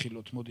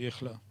განვიხილოთ, მოდი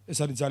ახლა. ეს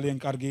არის ძალიან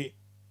კარგი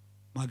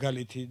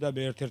მაგალითი და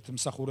მე ერთ-ერთ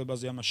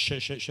მსახურებაზე ამას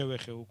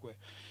შევეხე უკვე.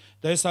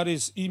 და ეს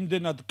არის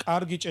იმდენად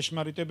კარგი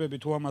ჭეშმარიტებები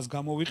თუ ამას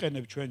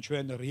გამოვიყენებ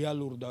ჩვენ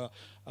რეალურ და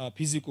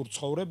ფიზიკურ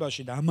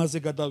ცხოვრებაში და ამაზე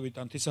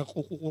გადავიტანთ ისა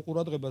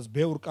ყურადღებას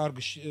ბევრ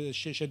კარგ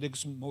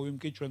შედეგს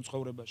მოვიმკი ჩვენ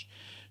ცხოვრებაში.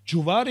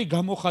 ჯვარი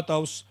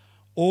გამოხატავს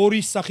ორი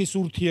სახის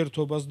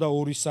ურთიერთობას და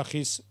ორი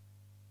სახის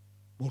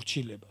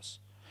მორჩილებას.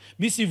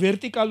 მისი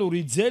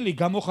ვერტიკალური ძელი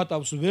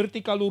გამოხატავს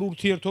ვერტიკალურ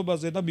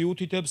ურთიერთობაზე და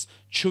მიუთითებს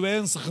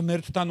ჩვენს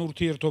ღმერთთან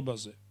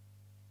ურთიერთობაზე.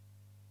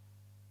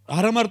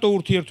 არა მარტო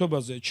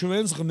ურთიერთობაზე,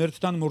 ჩვენს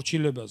ღმერთთან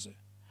მორჩილებაზე.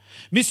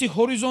 მისი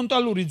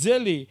ჰორიზონტალური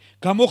ძელი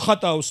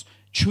გამოხატავს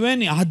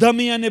ჩვენი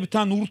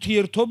ადამიანებთან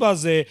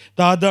ურთიერთობაზე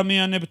და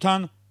ადამიანებთან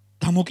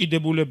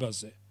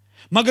დამოკიდებულებაზე.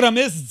 მაგრამ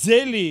ეს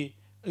ძელი,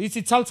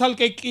 იცი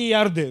ცალცალკე კი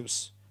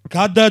არდევს,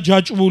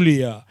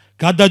 გადაჯაჭვულია,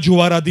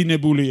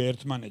 გადაჯვარადინებულია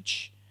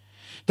ერთმანეთში.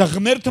 და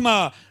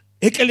ღმერთმა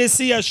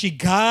ეკლესიაში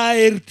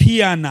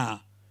გააერთიანა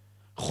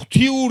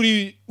ღვთიური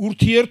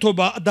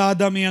ურთიერთობა და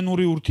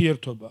ადამიანური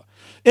ურთიერთობა.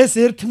 ეს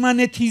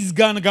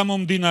ერთმანეთისგან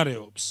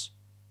გამომდინარეობს.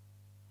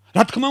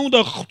 რა თქმა უნდა,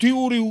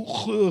 ღვთიური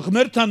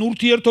ღმერთთან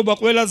ურთიერთობა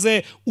ყველაზე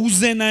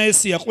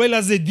უზენაესია,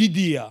 ყველაზე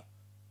დიდია,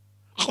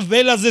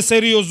 ყველაზე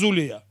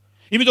სერიოზულია.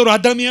 იმიტომ რომ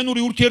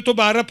ადამიანური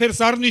ურთიერთობა არაფერს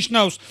არ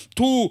ნიშნავს,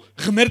 თუ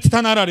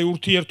ღმერთთან არ არის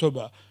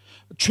ურთიერთობა.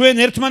 ჩვენ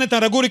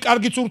ერთმანეთთან როგორი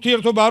კარგიც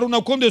ურთიერთობა არ უნდა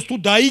გქონდეს, თუ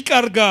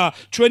დაიკარგა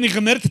ჩვენი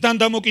ღმერთთან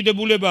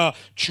დამოკიდებულება,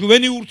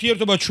 ჩვენი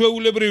ურთიერთობა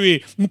ჩვეულებრივი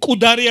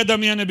მკვდარი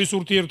ადამიანების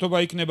ურთიერთობა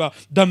იქნება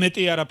და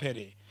მეტი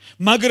არაფერი.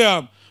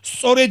 მაგრამ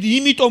სწორედ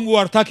იმიტომ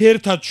ვართ აქ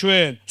ერთად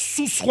ჩვენ,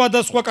 სულ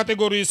სხვადასხვა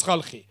კატეგორიის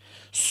ხალხი,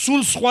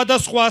 სულ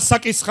სხვადასხვა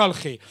ასაკის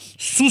ხალხი,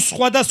 სულ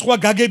სხვადასხვა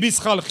გაგების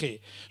ხალხი,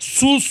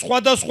 სულ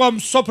სხვადასხვა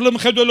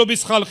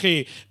მსოფლმხედველობის ხალხი,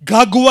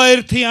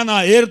 გაგვაერთიანა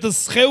ერთ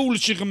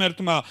სხეულში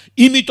ღმერთმა,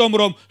 იმიტომ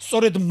რომ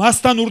სწორედ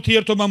მასთან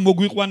ურთიერთობა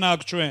მოგვიყვანა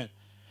აქ ჩვენ.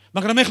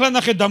 მაგრამ ეხლა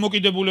ნახეთ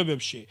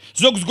დამოკიდებულებებში.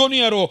 ზოგს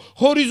გონია რომ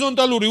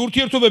ჰორიზონტალური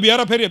ურთიერთობები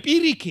არაფერია,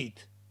 პირიქით.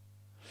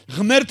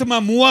 ღმერთმა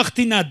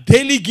მოახდინა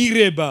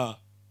დელეგირება.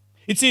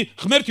 იცი,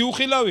 ღმერთი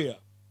უხილავია.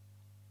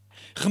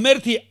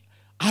 ღმერთი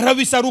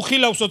არავის არ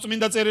უხილავსო,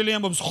 წმინდა წერილი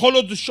ამბობს,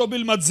 მხოლოდ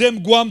შობილმა ძემ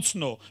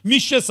გვამცნო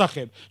მის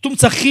შესახებ,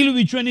 თუმცა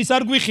ხილვი ჩვენის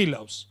არ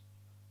გვიხილავს.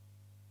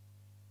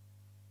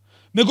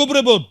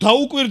 მეგობრებო,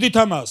 დაუკვირდით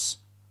ამას.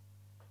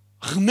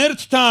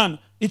 ღმერთთან,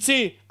 იცი,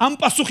 ამ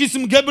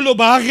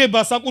პასუხისმგებლობა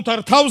აღება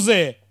საკუთარ თავზე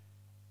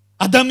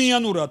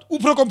ადამიანურად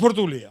უფრო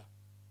კომფორტულია.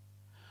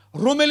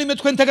 რომელიმე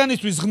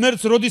თქვენთაგანისთვის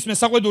ღმერთს როდისმე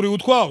საყვედური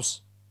უთქვავს?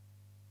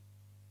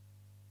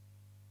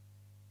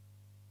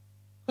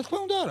 რა თქმა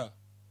უნდა არა.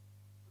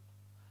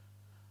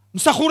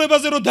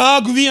 მსახურებაზე რომ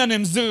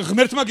დააგვიანემ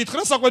ღმერთმა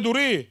გითხრა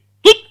საყვედური?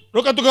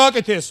 რო კატო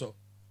გააკეთე ესო.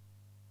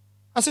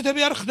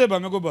 ასეთები არ ხდება,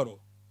 მეგობარო.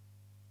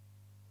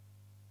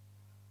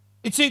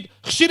 იცი,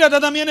 ხშირად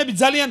ადამიანები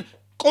ძალიან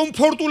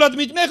კომფორტულად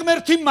მიტყვენ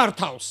ღმერთი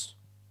მართავს.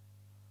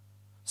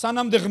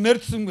 სანამდე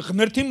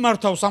ღმერთი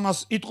მართავს ამას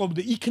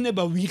იტყობდი,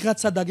 იქნება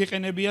ვიღაცა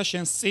დაგეყენებია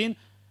შენს წინ,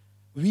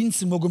 ვინც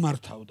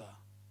მოგმართავდა.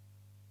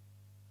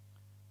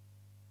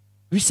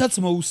 ვისაც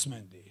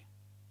მოусმენდი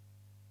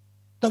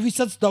და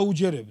ვისაც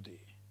დაუჯერებდი.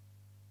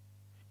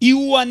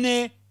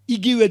 იოანე,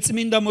 იგივე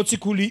წმინდა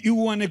მოციქული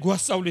იოანე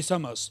გვასწავლის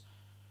ამას.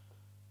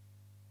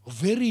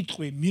 ვერ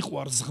იტყვი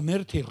მიყვარს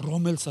ღმერთი,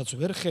 რომელსაც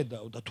ვერ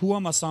ხედავ და თუ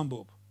ამას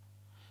ამბობ,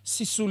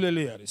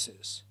 სისულელი არის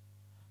ეს.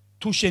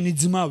 თუ შენი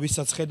ძმა,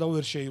 ვისაც ხედავ,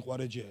 ვერ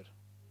შეიყვარე ჯერ.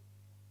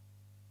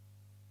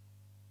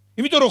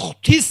 იმიტომ რომ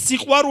ღვთის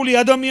სიყვარული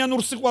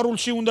ადამიანურ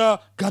სიყვარულში უნდა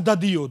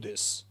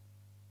გადადიოდეს.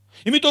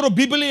 იმიტომ რომ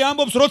ბიბლია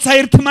ამბობს, როცა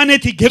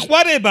ერთმანეთი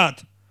გეყვარებათ,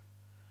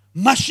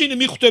 მაშინ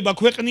მიხვდება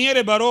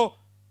ქვეყნიერება,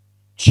 რომ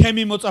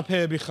ჩემი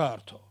მოწაფეები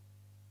ხართო.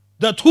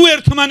 და თუ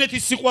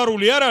ერთმანეთის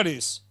სიყვარული არ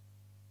არის,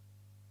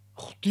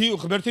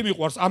 ღმერთი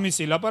მიყვარს,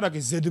 ამისი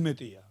ლაპარაკი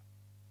ზედმეტია.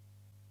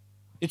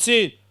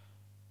 იცი,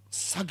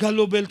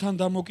 საგალობელთან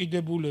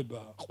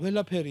დამოკიდებულება,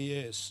 ყველაფერი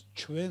ეს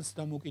ჩვენს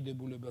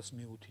დამოკიდებულებას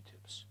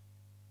მიუთითებს.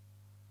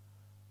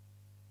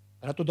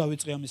 რატო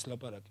დავიწყე ამის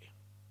ლაპარაკი?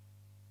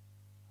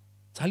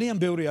 ძალიან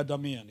ბევრი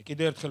ადამიანი,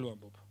 კიდე ერთხელ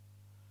ვამბობ,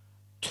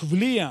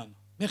 თვლიან,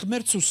 მე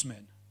ღმერთს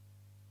უსმენ.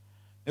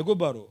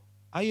 მეგობარო,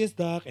 აი ეს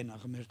დააყენა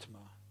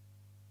ღმერთმა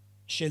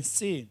შენს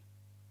წინ,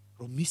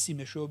 რომ მისი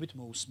მეშვეობით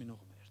მოусმინო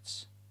ღმერთს.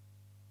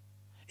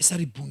 ეს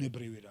არის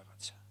ბუნებრივი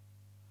რაღაცა.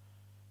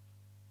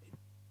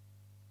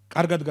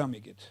 კარგად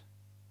გამიგეთ.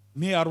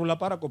 მე არ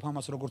ვლაპარაკობ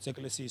ამას როგორც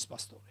ეკლესიის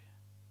პასტორი.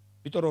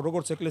 იმიტომ რომ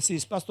როგორც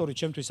ეკლესიის პასტორი,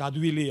 ჩემთვის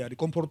ადვილი არის,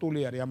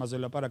 კომფორტული არის ამაზე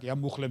ლაპარაკი, ამ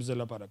მუხლებზე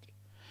ლაპარაკი.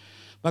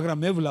 მაგრამ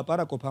მე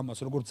ვლაპარაკობ ამას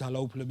როგორც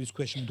ძალაუფლების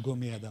ქვეშ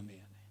მდგომი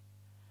ადამიანი.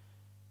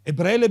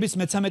 ებრაელების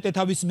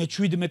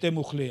 13:17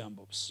 მუხლი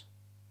ამბობს.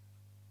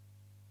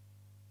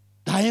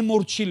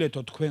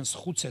 დაემორჩილეთო თქვენს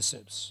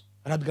ხუცესებს,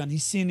 რადგან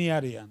ისინი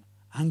არიან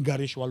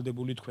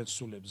ანგარიშვალდებული თქვენს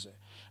სულებზე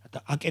და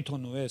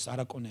აკეთონო ეს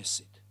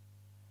არაკონესით.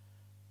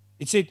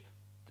 იცით,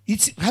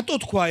 რატო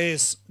თქვა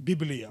ეს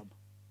ბიბლიამ?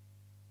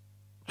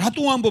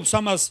 რატო ამბობს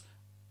ამას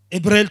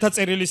ებრაელთა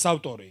წერილის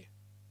ავტორი?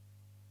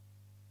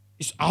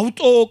 ის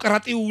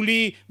ავტოკრატიული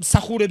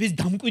მსახურების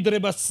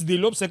დამკვიდრებას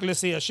ცდილობს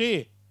ეკლესიაში?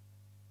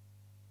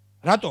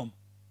 რატომ?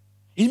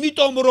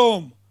 იმიტომ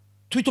რომ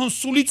თვითონ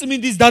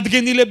სულიწმინდის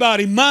დადგენილება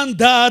არის, მან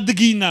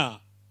დაადგინა.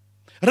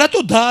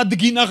 რატო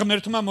დაადგინა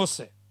ღმერთმა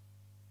მოსე?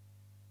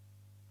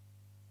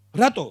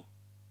 რატო?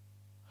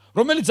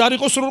 რომელიც არ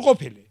იყო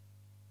სრულყოფილი.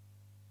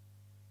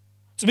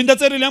 წმინდა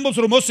წერილი ამბობს,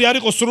 რომ მოსე არ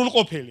იყო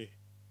სრულყოფილი.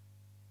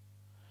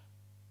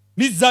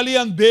 მის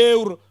ძალიან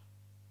ბევრ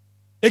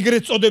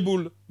ეგრეთ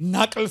წოდებულ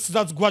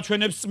ნაკლსაც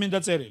გვაჩვენებს წმინდა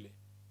წერილი.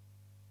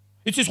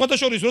 იცი სხვათა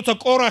შორის, როცა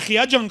კორახი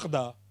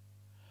აჯანყდა,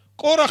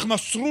 კორახმა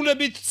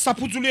სრულებით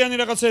საფუძვლიანი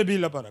რაღაცეები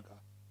ილაპარაკა.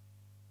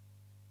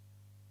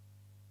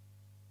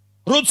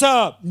 როცა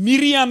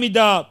მირიამი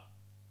და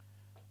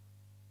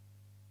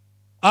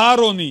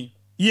აარონი,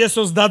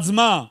 იესოს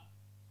დაძმა,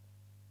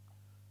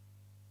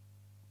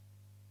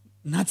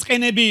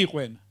 ნაწყენები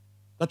იყვენ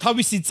და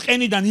თავისი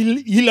წყენიდან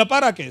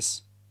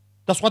ილაპარაკეს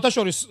და სხვათა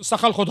შორის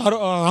სახალხოდ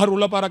არ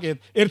ულაპარაკეთ,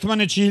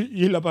 ერთმანეთში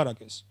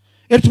ილაპარაკეს.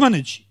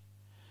 ერთმანეთში.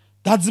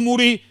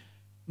 დაძმური,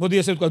 მოდი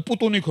ესე ვთქვათ,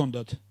 პუტუნი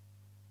ჰქონდათ.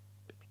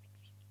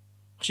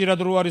 ხშირად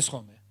რო არის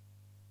ხოლმე.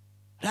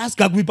 რას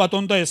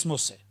გაგვიპატონდა ეს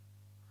მოსე?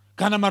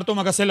 განამარტო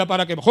მაგას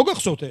ელაპარაკება. ხო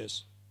გახსოვთ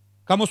ეს?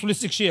 გამოსვლის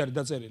წიგნში არის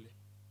დაწერილი.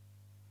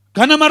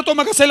 განამარტო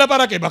მაგას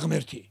ელაპარაკება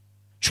ღმერთი.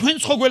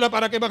 ჩვენც ხო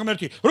გველაპარაკება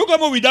ღმერთი. რო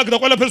გამოვიდა აქ და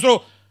ყველაფერს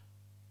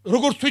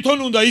როგორც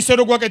თვითონ უნდა, ისე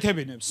რო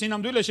გვაკეთებინებს.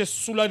 სინამდვილეში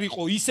სულ არ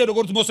იყო ისე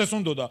როგორც მოსეს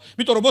უნდოდა.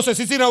 იმიტომ რომ მოსეს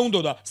იცი რა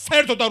უნდოდა?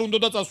 საერთოდ არ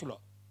უნდოდა წასვლა.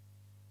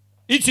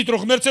 იცით რომ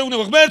ღმერთს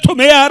ეუბნება, ღმერთო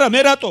მე არა,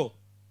 მე რატო?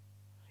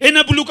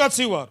 ენა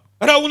ბლუკაცი ვარ.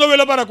 რა უნდა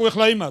ველაპარაკო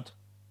ახლა იმათ?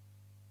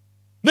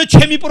 მე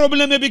ჩემი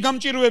პრობლემები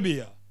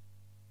გამჭირვებია.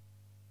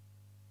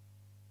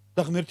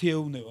 და ღმერთი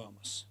ეუბნება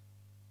ამას.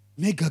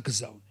 მე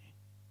გაგზავნე.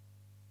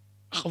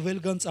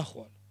 ყველგან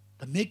წახვალ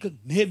და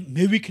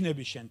მე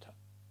ვიქნები შენთან.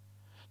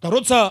 და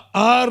როცა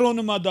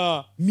აარონმა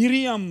და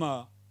მირიამმა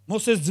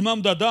მოსეს ძმამ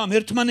და დამ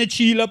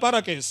ერთმანეთში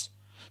ილაპარაკეს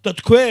და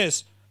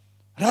თქვეს,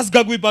 რას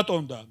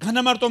გაგვიპატონდა?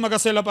 განამარტო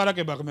მაგას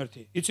ელაპარაკება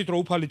ღმერთი. იცით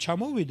რომ უფალი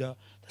ჩამოვიდა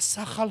და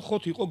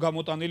სახალხოთ იყო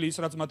გამოტანილი ის,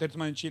 რაც მათ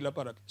ერთმანეთში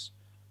ილაპარაკეს.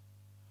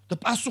 და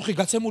პასუხი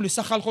გაცემული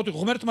სახალხოთ იყო.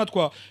 ღმერთმა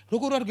თქვა,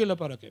 როგორ არ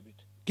გელაპარაკებით?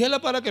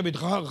 გელაპარაკებით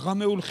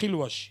ღამეულ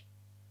ხილვაში.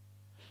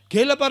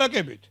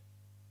 გელაპარაკებით.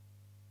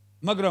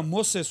 მაგრამ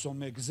მოსესო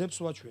მე გზებს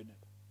ვაჩვენებ.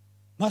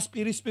 მას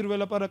პირისპირ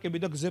ველაპარაკები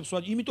და გზებს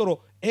ვაჩვენებ, იმიტომ რომ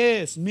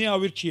ეს მე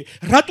ავირჩიე.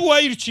 რატო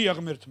აირჩია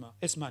ღმერთმა?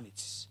 ეს მან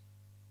იცის.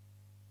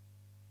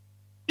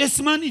 ეს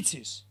მან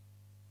იცის.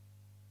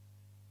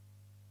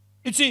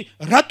 იცი,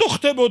 რატო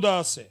ხდებოდა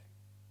ასე?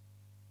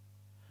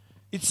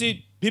 იცი,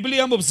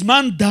 ბიბლია ამბობს,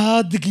 მან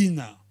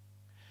დაადგინა.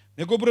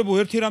 მეგობრებო,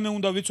 ერთი რამე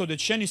უნდა ვიცოდეთ,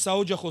 შენი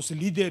საოჯახოს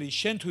ლიდერი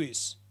შენთვის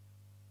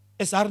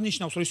ეს არ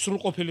ნიშნავს, რომ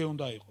სრულყოფილი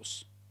უნდა იყოს.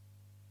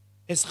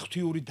 ეს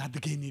ღვთიური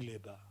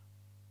დადგენილება.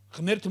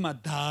 ღმერთმა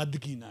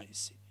დაადგინა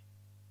ისინი.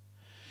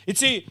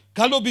 იცი,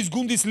 გალობის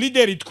გუნდის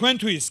ლიდერი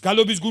თქვენთვის,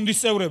 გალობის გუნდის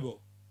წევრებო.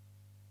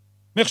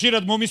 მე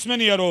ხშირად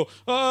მომისმენია, რომ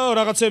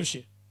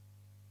რაღაცებში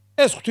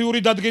ეს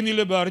ღვთიური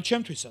დადგენილება არის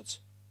ჩემთვისაც.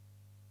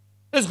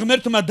 ეს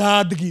ღმერთმა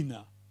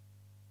დაადგინა.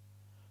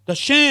 და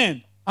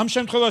შენ ამ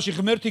შემთხვევაში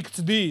ღმერთი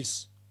გწდის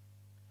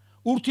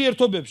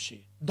ურთიერთობებში,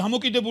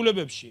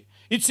 დამოკიდებულებებში.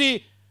 იცი,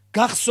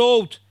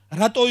 გახსოვთ,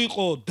 რატო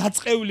იყო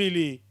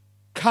დაწყევლილი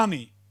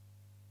ქამი?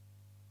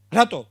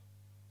 რატო?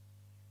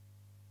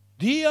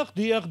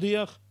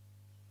 დიახ.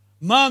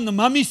 მან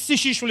მამის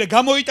სიშიშვლე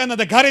გამოიტანა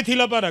და გარეთ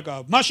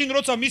ილაპარაკა. მაშინ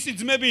როცა მისი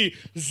ძმები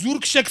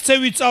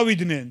ზურგშექცევით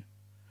წავიდნენ,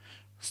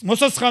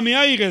 მოსასხამი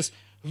აიღეს,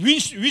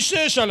 ვის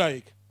შეეშალა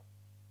იქ?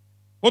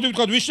 მოდი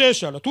ვთქვათ, ვის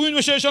შეეშალა? თუ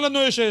ვინმე შეეშალა,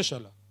 ნოე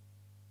შეეშალა.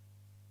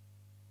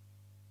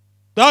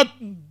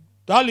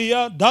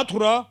 დალია,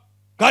 დათვრა,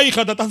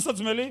 გაიხადა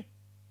ტანსაცმელი.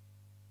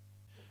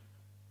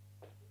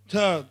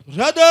 და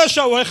რა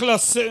დააშავა ახლა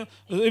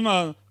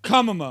იმა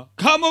ქამმა?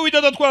 გამოვიდა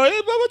და თქვა,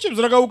 ბაბაჩემს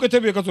რა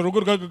გაუკეთებია კაცო,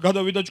 როგორ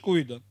გადავიდა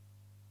ჭკუიდან.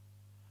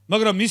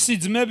 მაგრამ მისი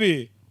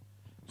ძმები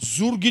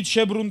ზურგით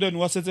შებრუნდნენ,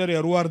 ასე წერია,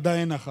 რო არ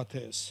დაენახათ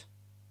ეს.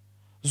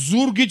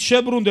 ზურგით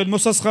შებრუნდნენ,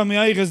 მოსასხამი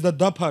აიღეს და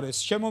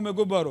დაფარეს. შემო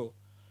მეგობარო,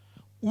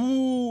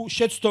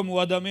 შეცდომო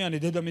ადამიანი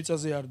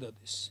დედამიწაზე არ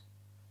დადის.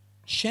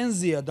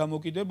 შენზეა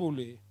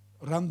დამოკიდებული,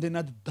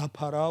 რამდენად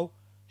დაფარავ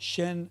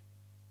შენ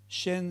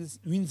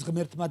ვინც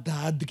ღმერთმა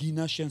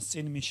დაადგინა შენს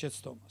წინ მის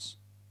შეცდომას.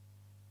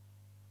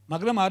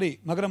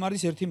 მაგრამ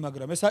არის ერთი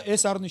მაგრამ.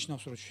 ეს არ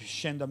ნიშნავს, რომ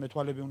შენ და მე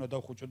თვალები უნდა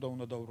დავხუჭო და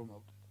უნდა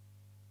დავრომავდეთ.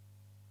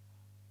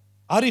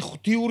 არის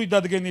ღვთიური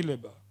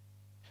დადგენილება.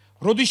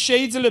 როდის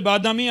შეიძლება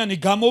ადამიანი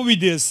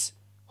გამოვიდეს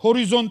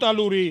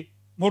ჰორიზონტალური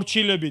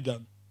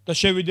მორჩილებიდან და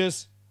შევიდეს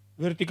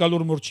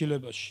ვერტიკალურ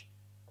მორჩილებაში.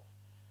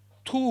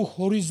 თუ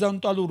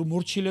ჰორიზონტალურ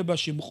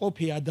მორჩილებაში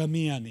მყოფი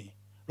ადამიანი,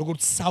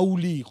 როგორც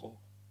საული იყო,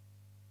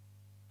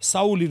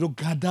 საული რო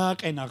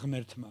გადააყენა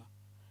ღმერთმა,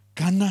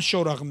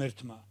 განაშორა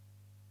ღმერთმა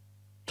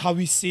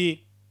თავისი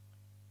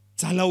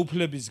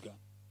ძალაუფლებისგან.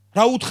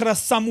 რა უთხრა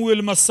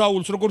სამუელმა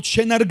საულს, როგორც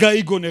შენ არ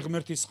გაიგონე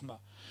ღმერთის ხმა,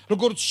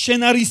 როგორც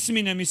შენ არ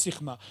ისმინე მისი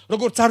ხმა,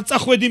 როგორც არ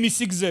წახვედი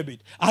მისი გზებით,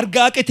 არ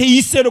გააკეთე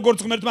ისე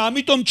როგორც ღმერთმა,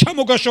 ამიტომ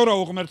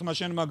ჩამოგაშორაო ღმერთმა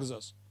შენ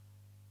მაგზას.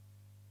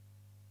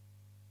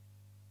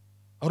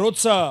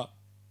 როცა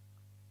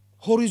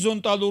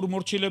ჰორიზონტალურ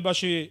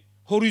მორჩილებაში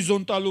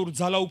ჰორიზონტალურ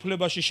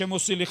ძალაუფლებაში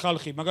შემოსილი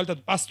ხალხი, მაგალითად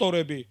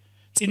პასტორები,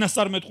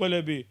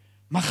 წინასწარმეტყველები,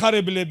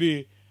 მახარებლები,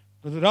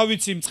 რა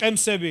ვიცი,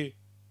 მწყემსები,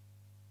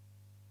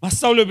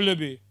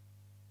 მასწავლებლები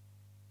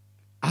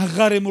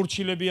აღარ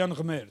ემორჩილებიან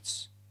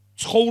ღმერთს,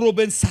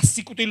 ცხოვრობენ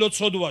სასიკვდილო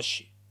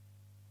ცოდვაში.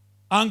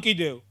 ან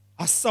კიდევ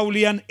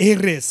ასწავლიან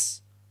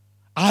ერეს,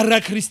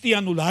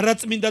 არაქრისტიანულ,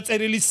 არაწმინდა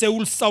წერილის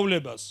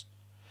სეულსწავლებას.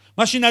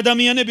 მაშინ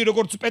ადამიანები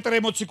როგორც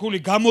პეტრე მოციქული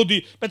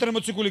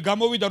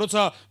გამოვიდა,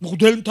 როცა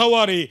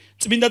მღვდელმთავარი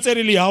წმინდა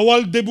წერილი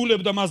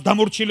ავალდებულებდა მას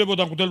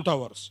დამორჩილებოდა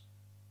მღვდელმთავარს.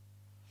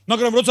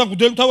 მაგრამ როცა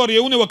მღვდელმთავარი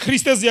ეუნება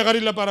ქრისტეზე აღარ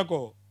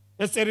ილაპარაკო,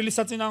 ეს წერილი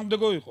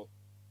საწინააღმდეგო იყო.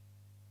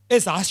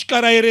 ეს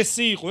აშკარა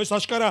ერესი იყო, ეს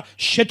აშკარა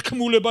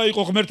შეთქმულება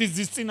იყო ღმერთის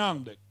ძის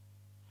წინააღმდეგ.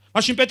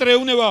 მაშინ პეტრე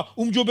ეუნება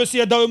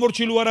უმჯობესია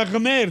დავემორჩილო არა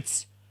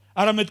ღმერთს,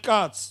 არამედ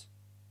კაცს.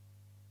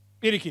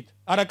 პირიქით,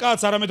 არა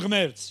კაცს, არამედ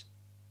ღმერთს.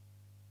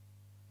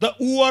 და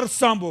უარს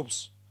ამბობს,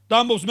 და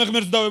ამბობს მე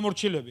ღმერთს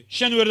დავემორჩილები,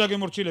 შენ ვერ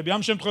დაგემორჩილები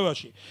ამ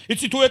შემთხვევაში.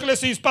 იცი თუ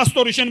ეკლესიის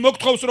პასტორი შენ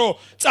მოგთხოვს რომ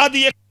წადი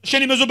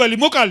შენი მეზობელი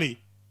მოკალი.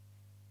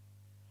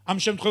 ამ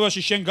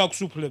შემთხვევაში შენ გაქვს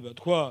უფლება,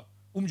 თქვა,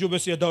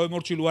 უმჯობესია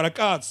დავემორჩილო არა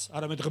კაცს,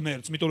 არამედ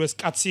ღმერთს, იმიტომ რომ ეს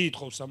კაცი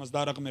ითხოვს ამას და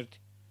არა ღმერთი.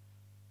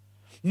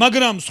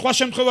 მაგრამ სხვა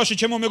შემთხვევაში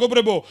ჩემო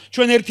მეგობრებო,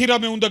 ჩვენ ერთი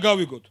რამე უნდა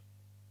გავიგოთ.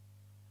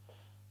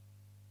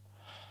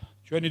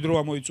 ჩვენი დრო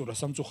ამოიწურა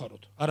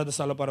სამწუხაროდ, არადა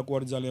სალაპარაკო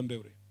არის ძალიან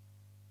ბევრი.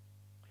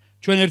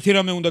 ჩვენ ერთი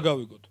რამე უნდა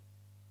გავიგოთ.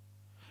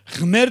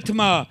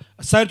 ღმერთმა,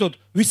 საერთოდ,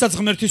 ვისაც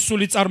ღმერთის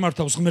სული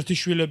წარმართავს, ღმერთის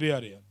შვილები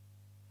არიან.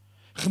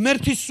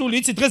 ღმერთის სული,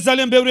 იცი, დღეს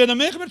ძალიან ბევრი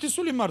ადამიანი ღმერთის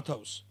სული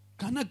მართავს.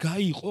 განა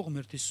გაიყო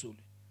ღმერთის სული.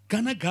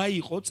 განა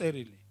გაიყო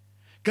წერილი.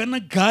 განა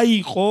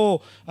გაიყო,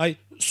 აი,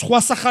 სხვა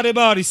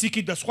სახარება არის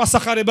იქით და სხვა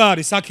სახარება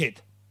არის აქეთ.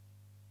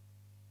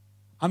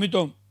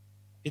 ამიტომ,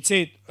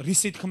 იცით,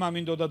 რისი თქმა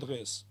მინდოდა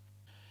დღეს?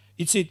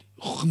 იცით,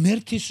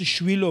 ღმერთის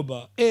შვილობა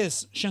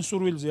ეს შენ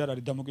სურვილზე არ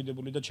არის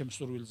დამოკიდებული და ჩემ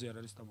სურვილზე არ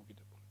არის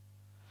დამოკიდებული.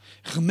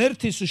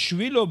 ღმერთის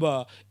შვილობა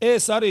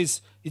ეს არის,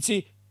 იცი,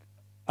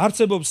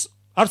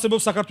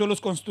 არსებობს საქართველოს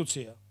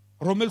კონსტიტუცია,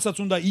 რომელსაც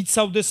უნდა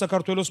იცავდეს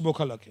საქართველოს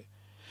მოქალაქე.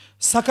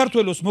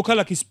 საქართველოს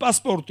მოქალაქის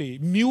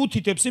პასპორტი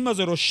მიუთითებს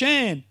იმაზე, რომ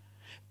შენ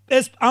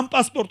ამ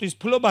პასპორტის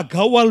ფლობა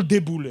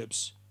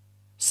გავალდებულებს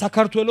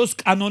საქართველოს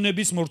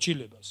კანონების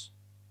მორჩილებას.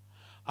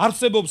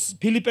 არსებობს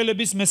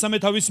ფილიპელების მესამე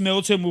თავის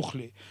მეოცე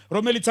მუხლი,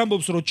 რომელიც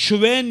ამბობს, რომ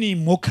ჩვენი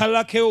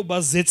მოქალაქეობა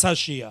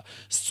ზეცაშია.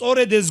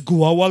 სწორედ ეს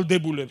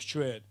გვავალდებულებს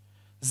ჩვენ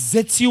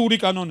ზეციური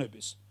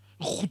კანონების,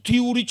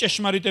 ღვთიური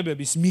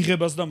ჭეშმარიტებების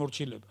მიღებას და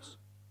მორჩილებას.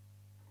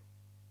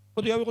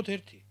 მოდი ავიღოთ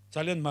ერთი,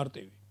 ძალიან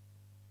მარტივი.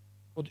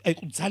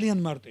 ძალიან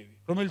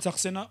მარტივი, რომელიც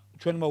ახსენა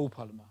ჩვენმა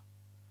უფალმა.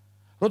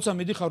 როცა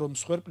მიდიხარ რომ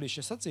მსხვერპლის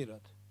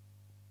შესაწირად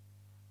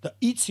და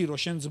იცი რომ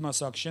შენ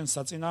ძმას აქვს შენ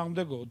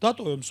საწინააღმდეგო,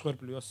 დატოვე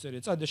მსხვერპლი ასწერე,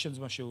 წადე შენ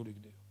ძმა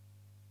შეურიგდეო.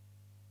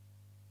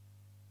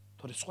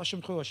 თორე სხვა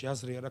შემთხვევაში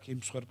აზრი არ აქვს იმ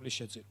მსხვერპლის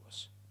შეწირვას.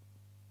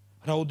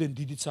 რაოდენ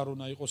დიდიც არ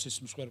უნდა იყოს ის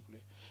მსხვერპლი.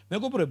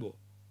 მეგობრებო,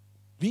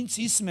 ვინც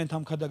ისმენთ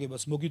ამ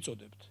ქადაგებას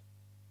მოგიწოდებთ.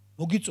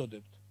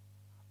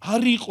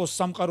 არ იყოს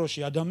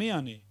სამყაროში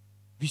ადამიანი,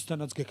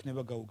 ვისთანაც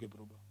გექნება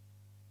გაუგებრობა.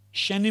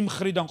 შენი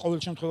მხრიდან ყოველ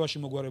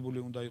შემთხვევაში მოგვარებული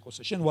უნდა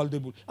იყოს, შენ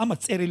ვალდებული, ამას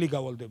წერილი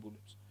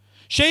გავალდებულებს.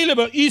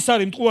 შეიძლება ის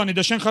არის მტყუანი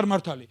და შენ ხარ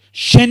მართალი,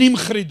 შენი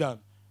მხრიდან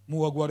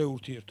მოაგვარე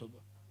ურთიერთობა.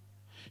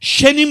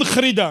 შენი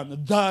მხრიდან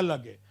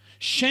დაალაგე,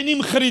 შენი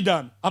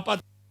მხრიდან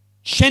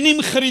შენი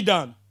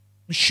მხრიდან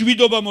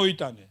მშვიდობა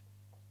მოიტანე.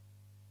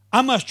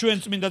 ამას ჩვენ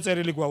წმინდა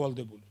წერილი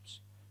გავალდებულებს.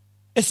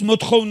 ეს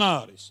მოთხოვნა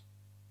არის.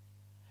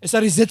 ეს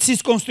არის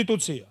ზეცის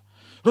კონსტიტუცია.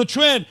 რომ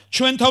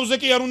ჩვენ თავზე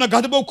კი არ უნდა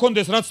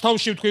გადმოვქონდეს რაც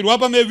თავში ვთქვი, რომ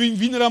აბა მე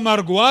ვინ რა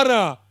მარგო,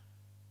 არა.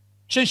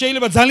 შენ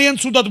შეიძლება ძალიან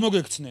ცუდად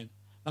მოგექცნენ,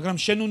 მაგრამ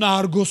შენ უნდა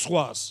არგო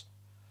სხვას.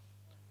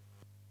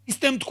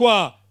 ისე თქვა,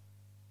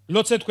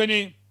 ლოცე თქვენი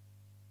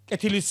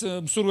კეთილის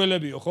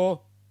მსურველებიო, ხო?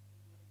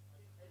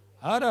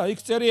 არა, იქ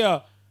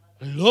წერია,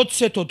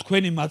 ლოცეთო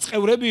თქვენი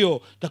მაწყევრებიო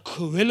და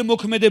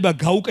ქველმოქმედება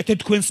გაუკეთეთ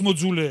თქვენს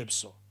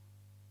მოძულეებსო.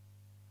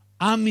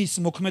 ამის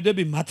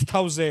მოქმედები მათ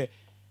თავზე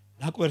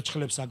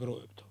ნაკვერცხლებს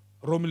აგროვებთო.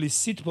 რომლის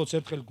სითბოც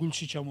ერთხელ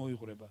გულში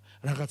ჩამოიღრება,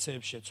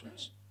 რაღაცეებს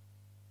შეცვლის.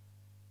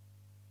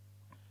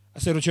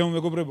 ასე რომ ჩემო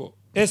მეგობრებო,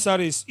 ეს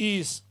არის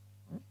ის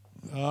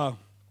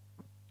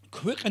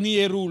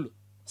ქვეყნიერულ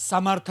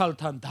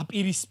სამართალთან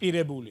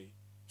დაპირისპირებული,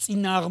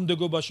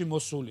 წინააღმდეგობაში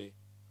მოსული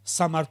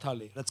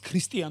სამართალი, რაც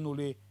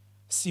ქრისტიანული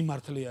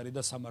სიმართლე არის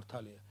და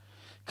სამართალია.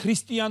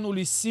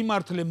 ქრისტიანული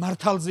სიმართლე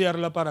მართალზე არ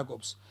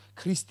ლაპარაკობს,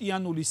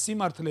 ქრისტიანული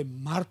სიმართლე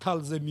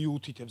მართალზე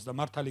მიუთითებს და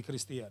მართალი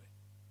ქრისტე არის.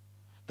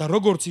 და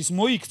როგორც ის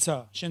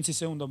მოიქცა, შენც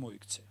ისე უნდა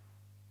მოიქცე.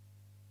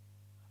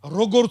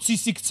 როგორც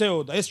ის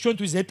იქცეოდა, ეს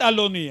ჩვენთვის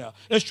ეტალონია,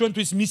 ეს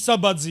ჩვენთვის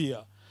მისაბაძია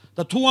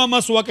და თუ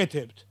ამას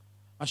ვაკეთებთ,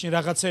 მაშინ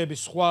რაღაცეები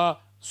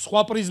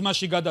სხვა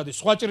პრიზმაში გადადის,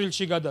 სხვა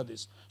ჭრილში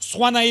გადადის,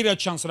 სხვანაირად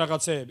ჩანს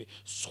რაღაცეები,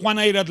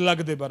 სხვანაირად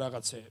ლაგდება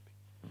რაღაცეები.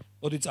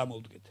 მოდი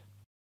წამოვდგეთ.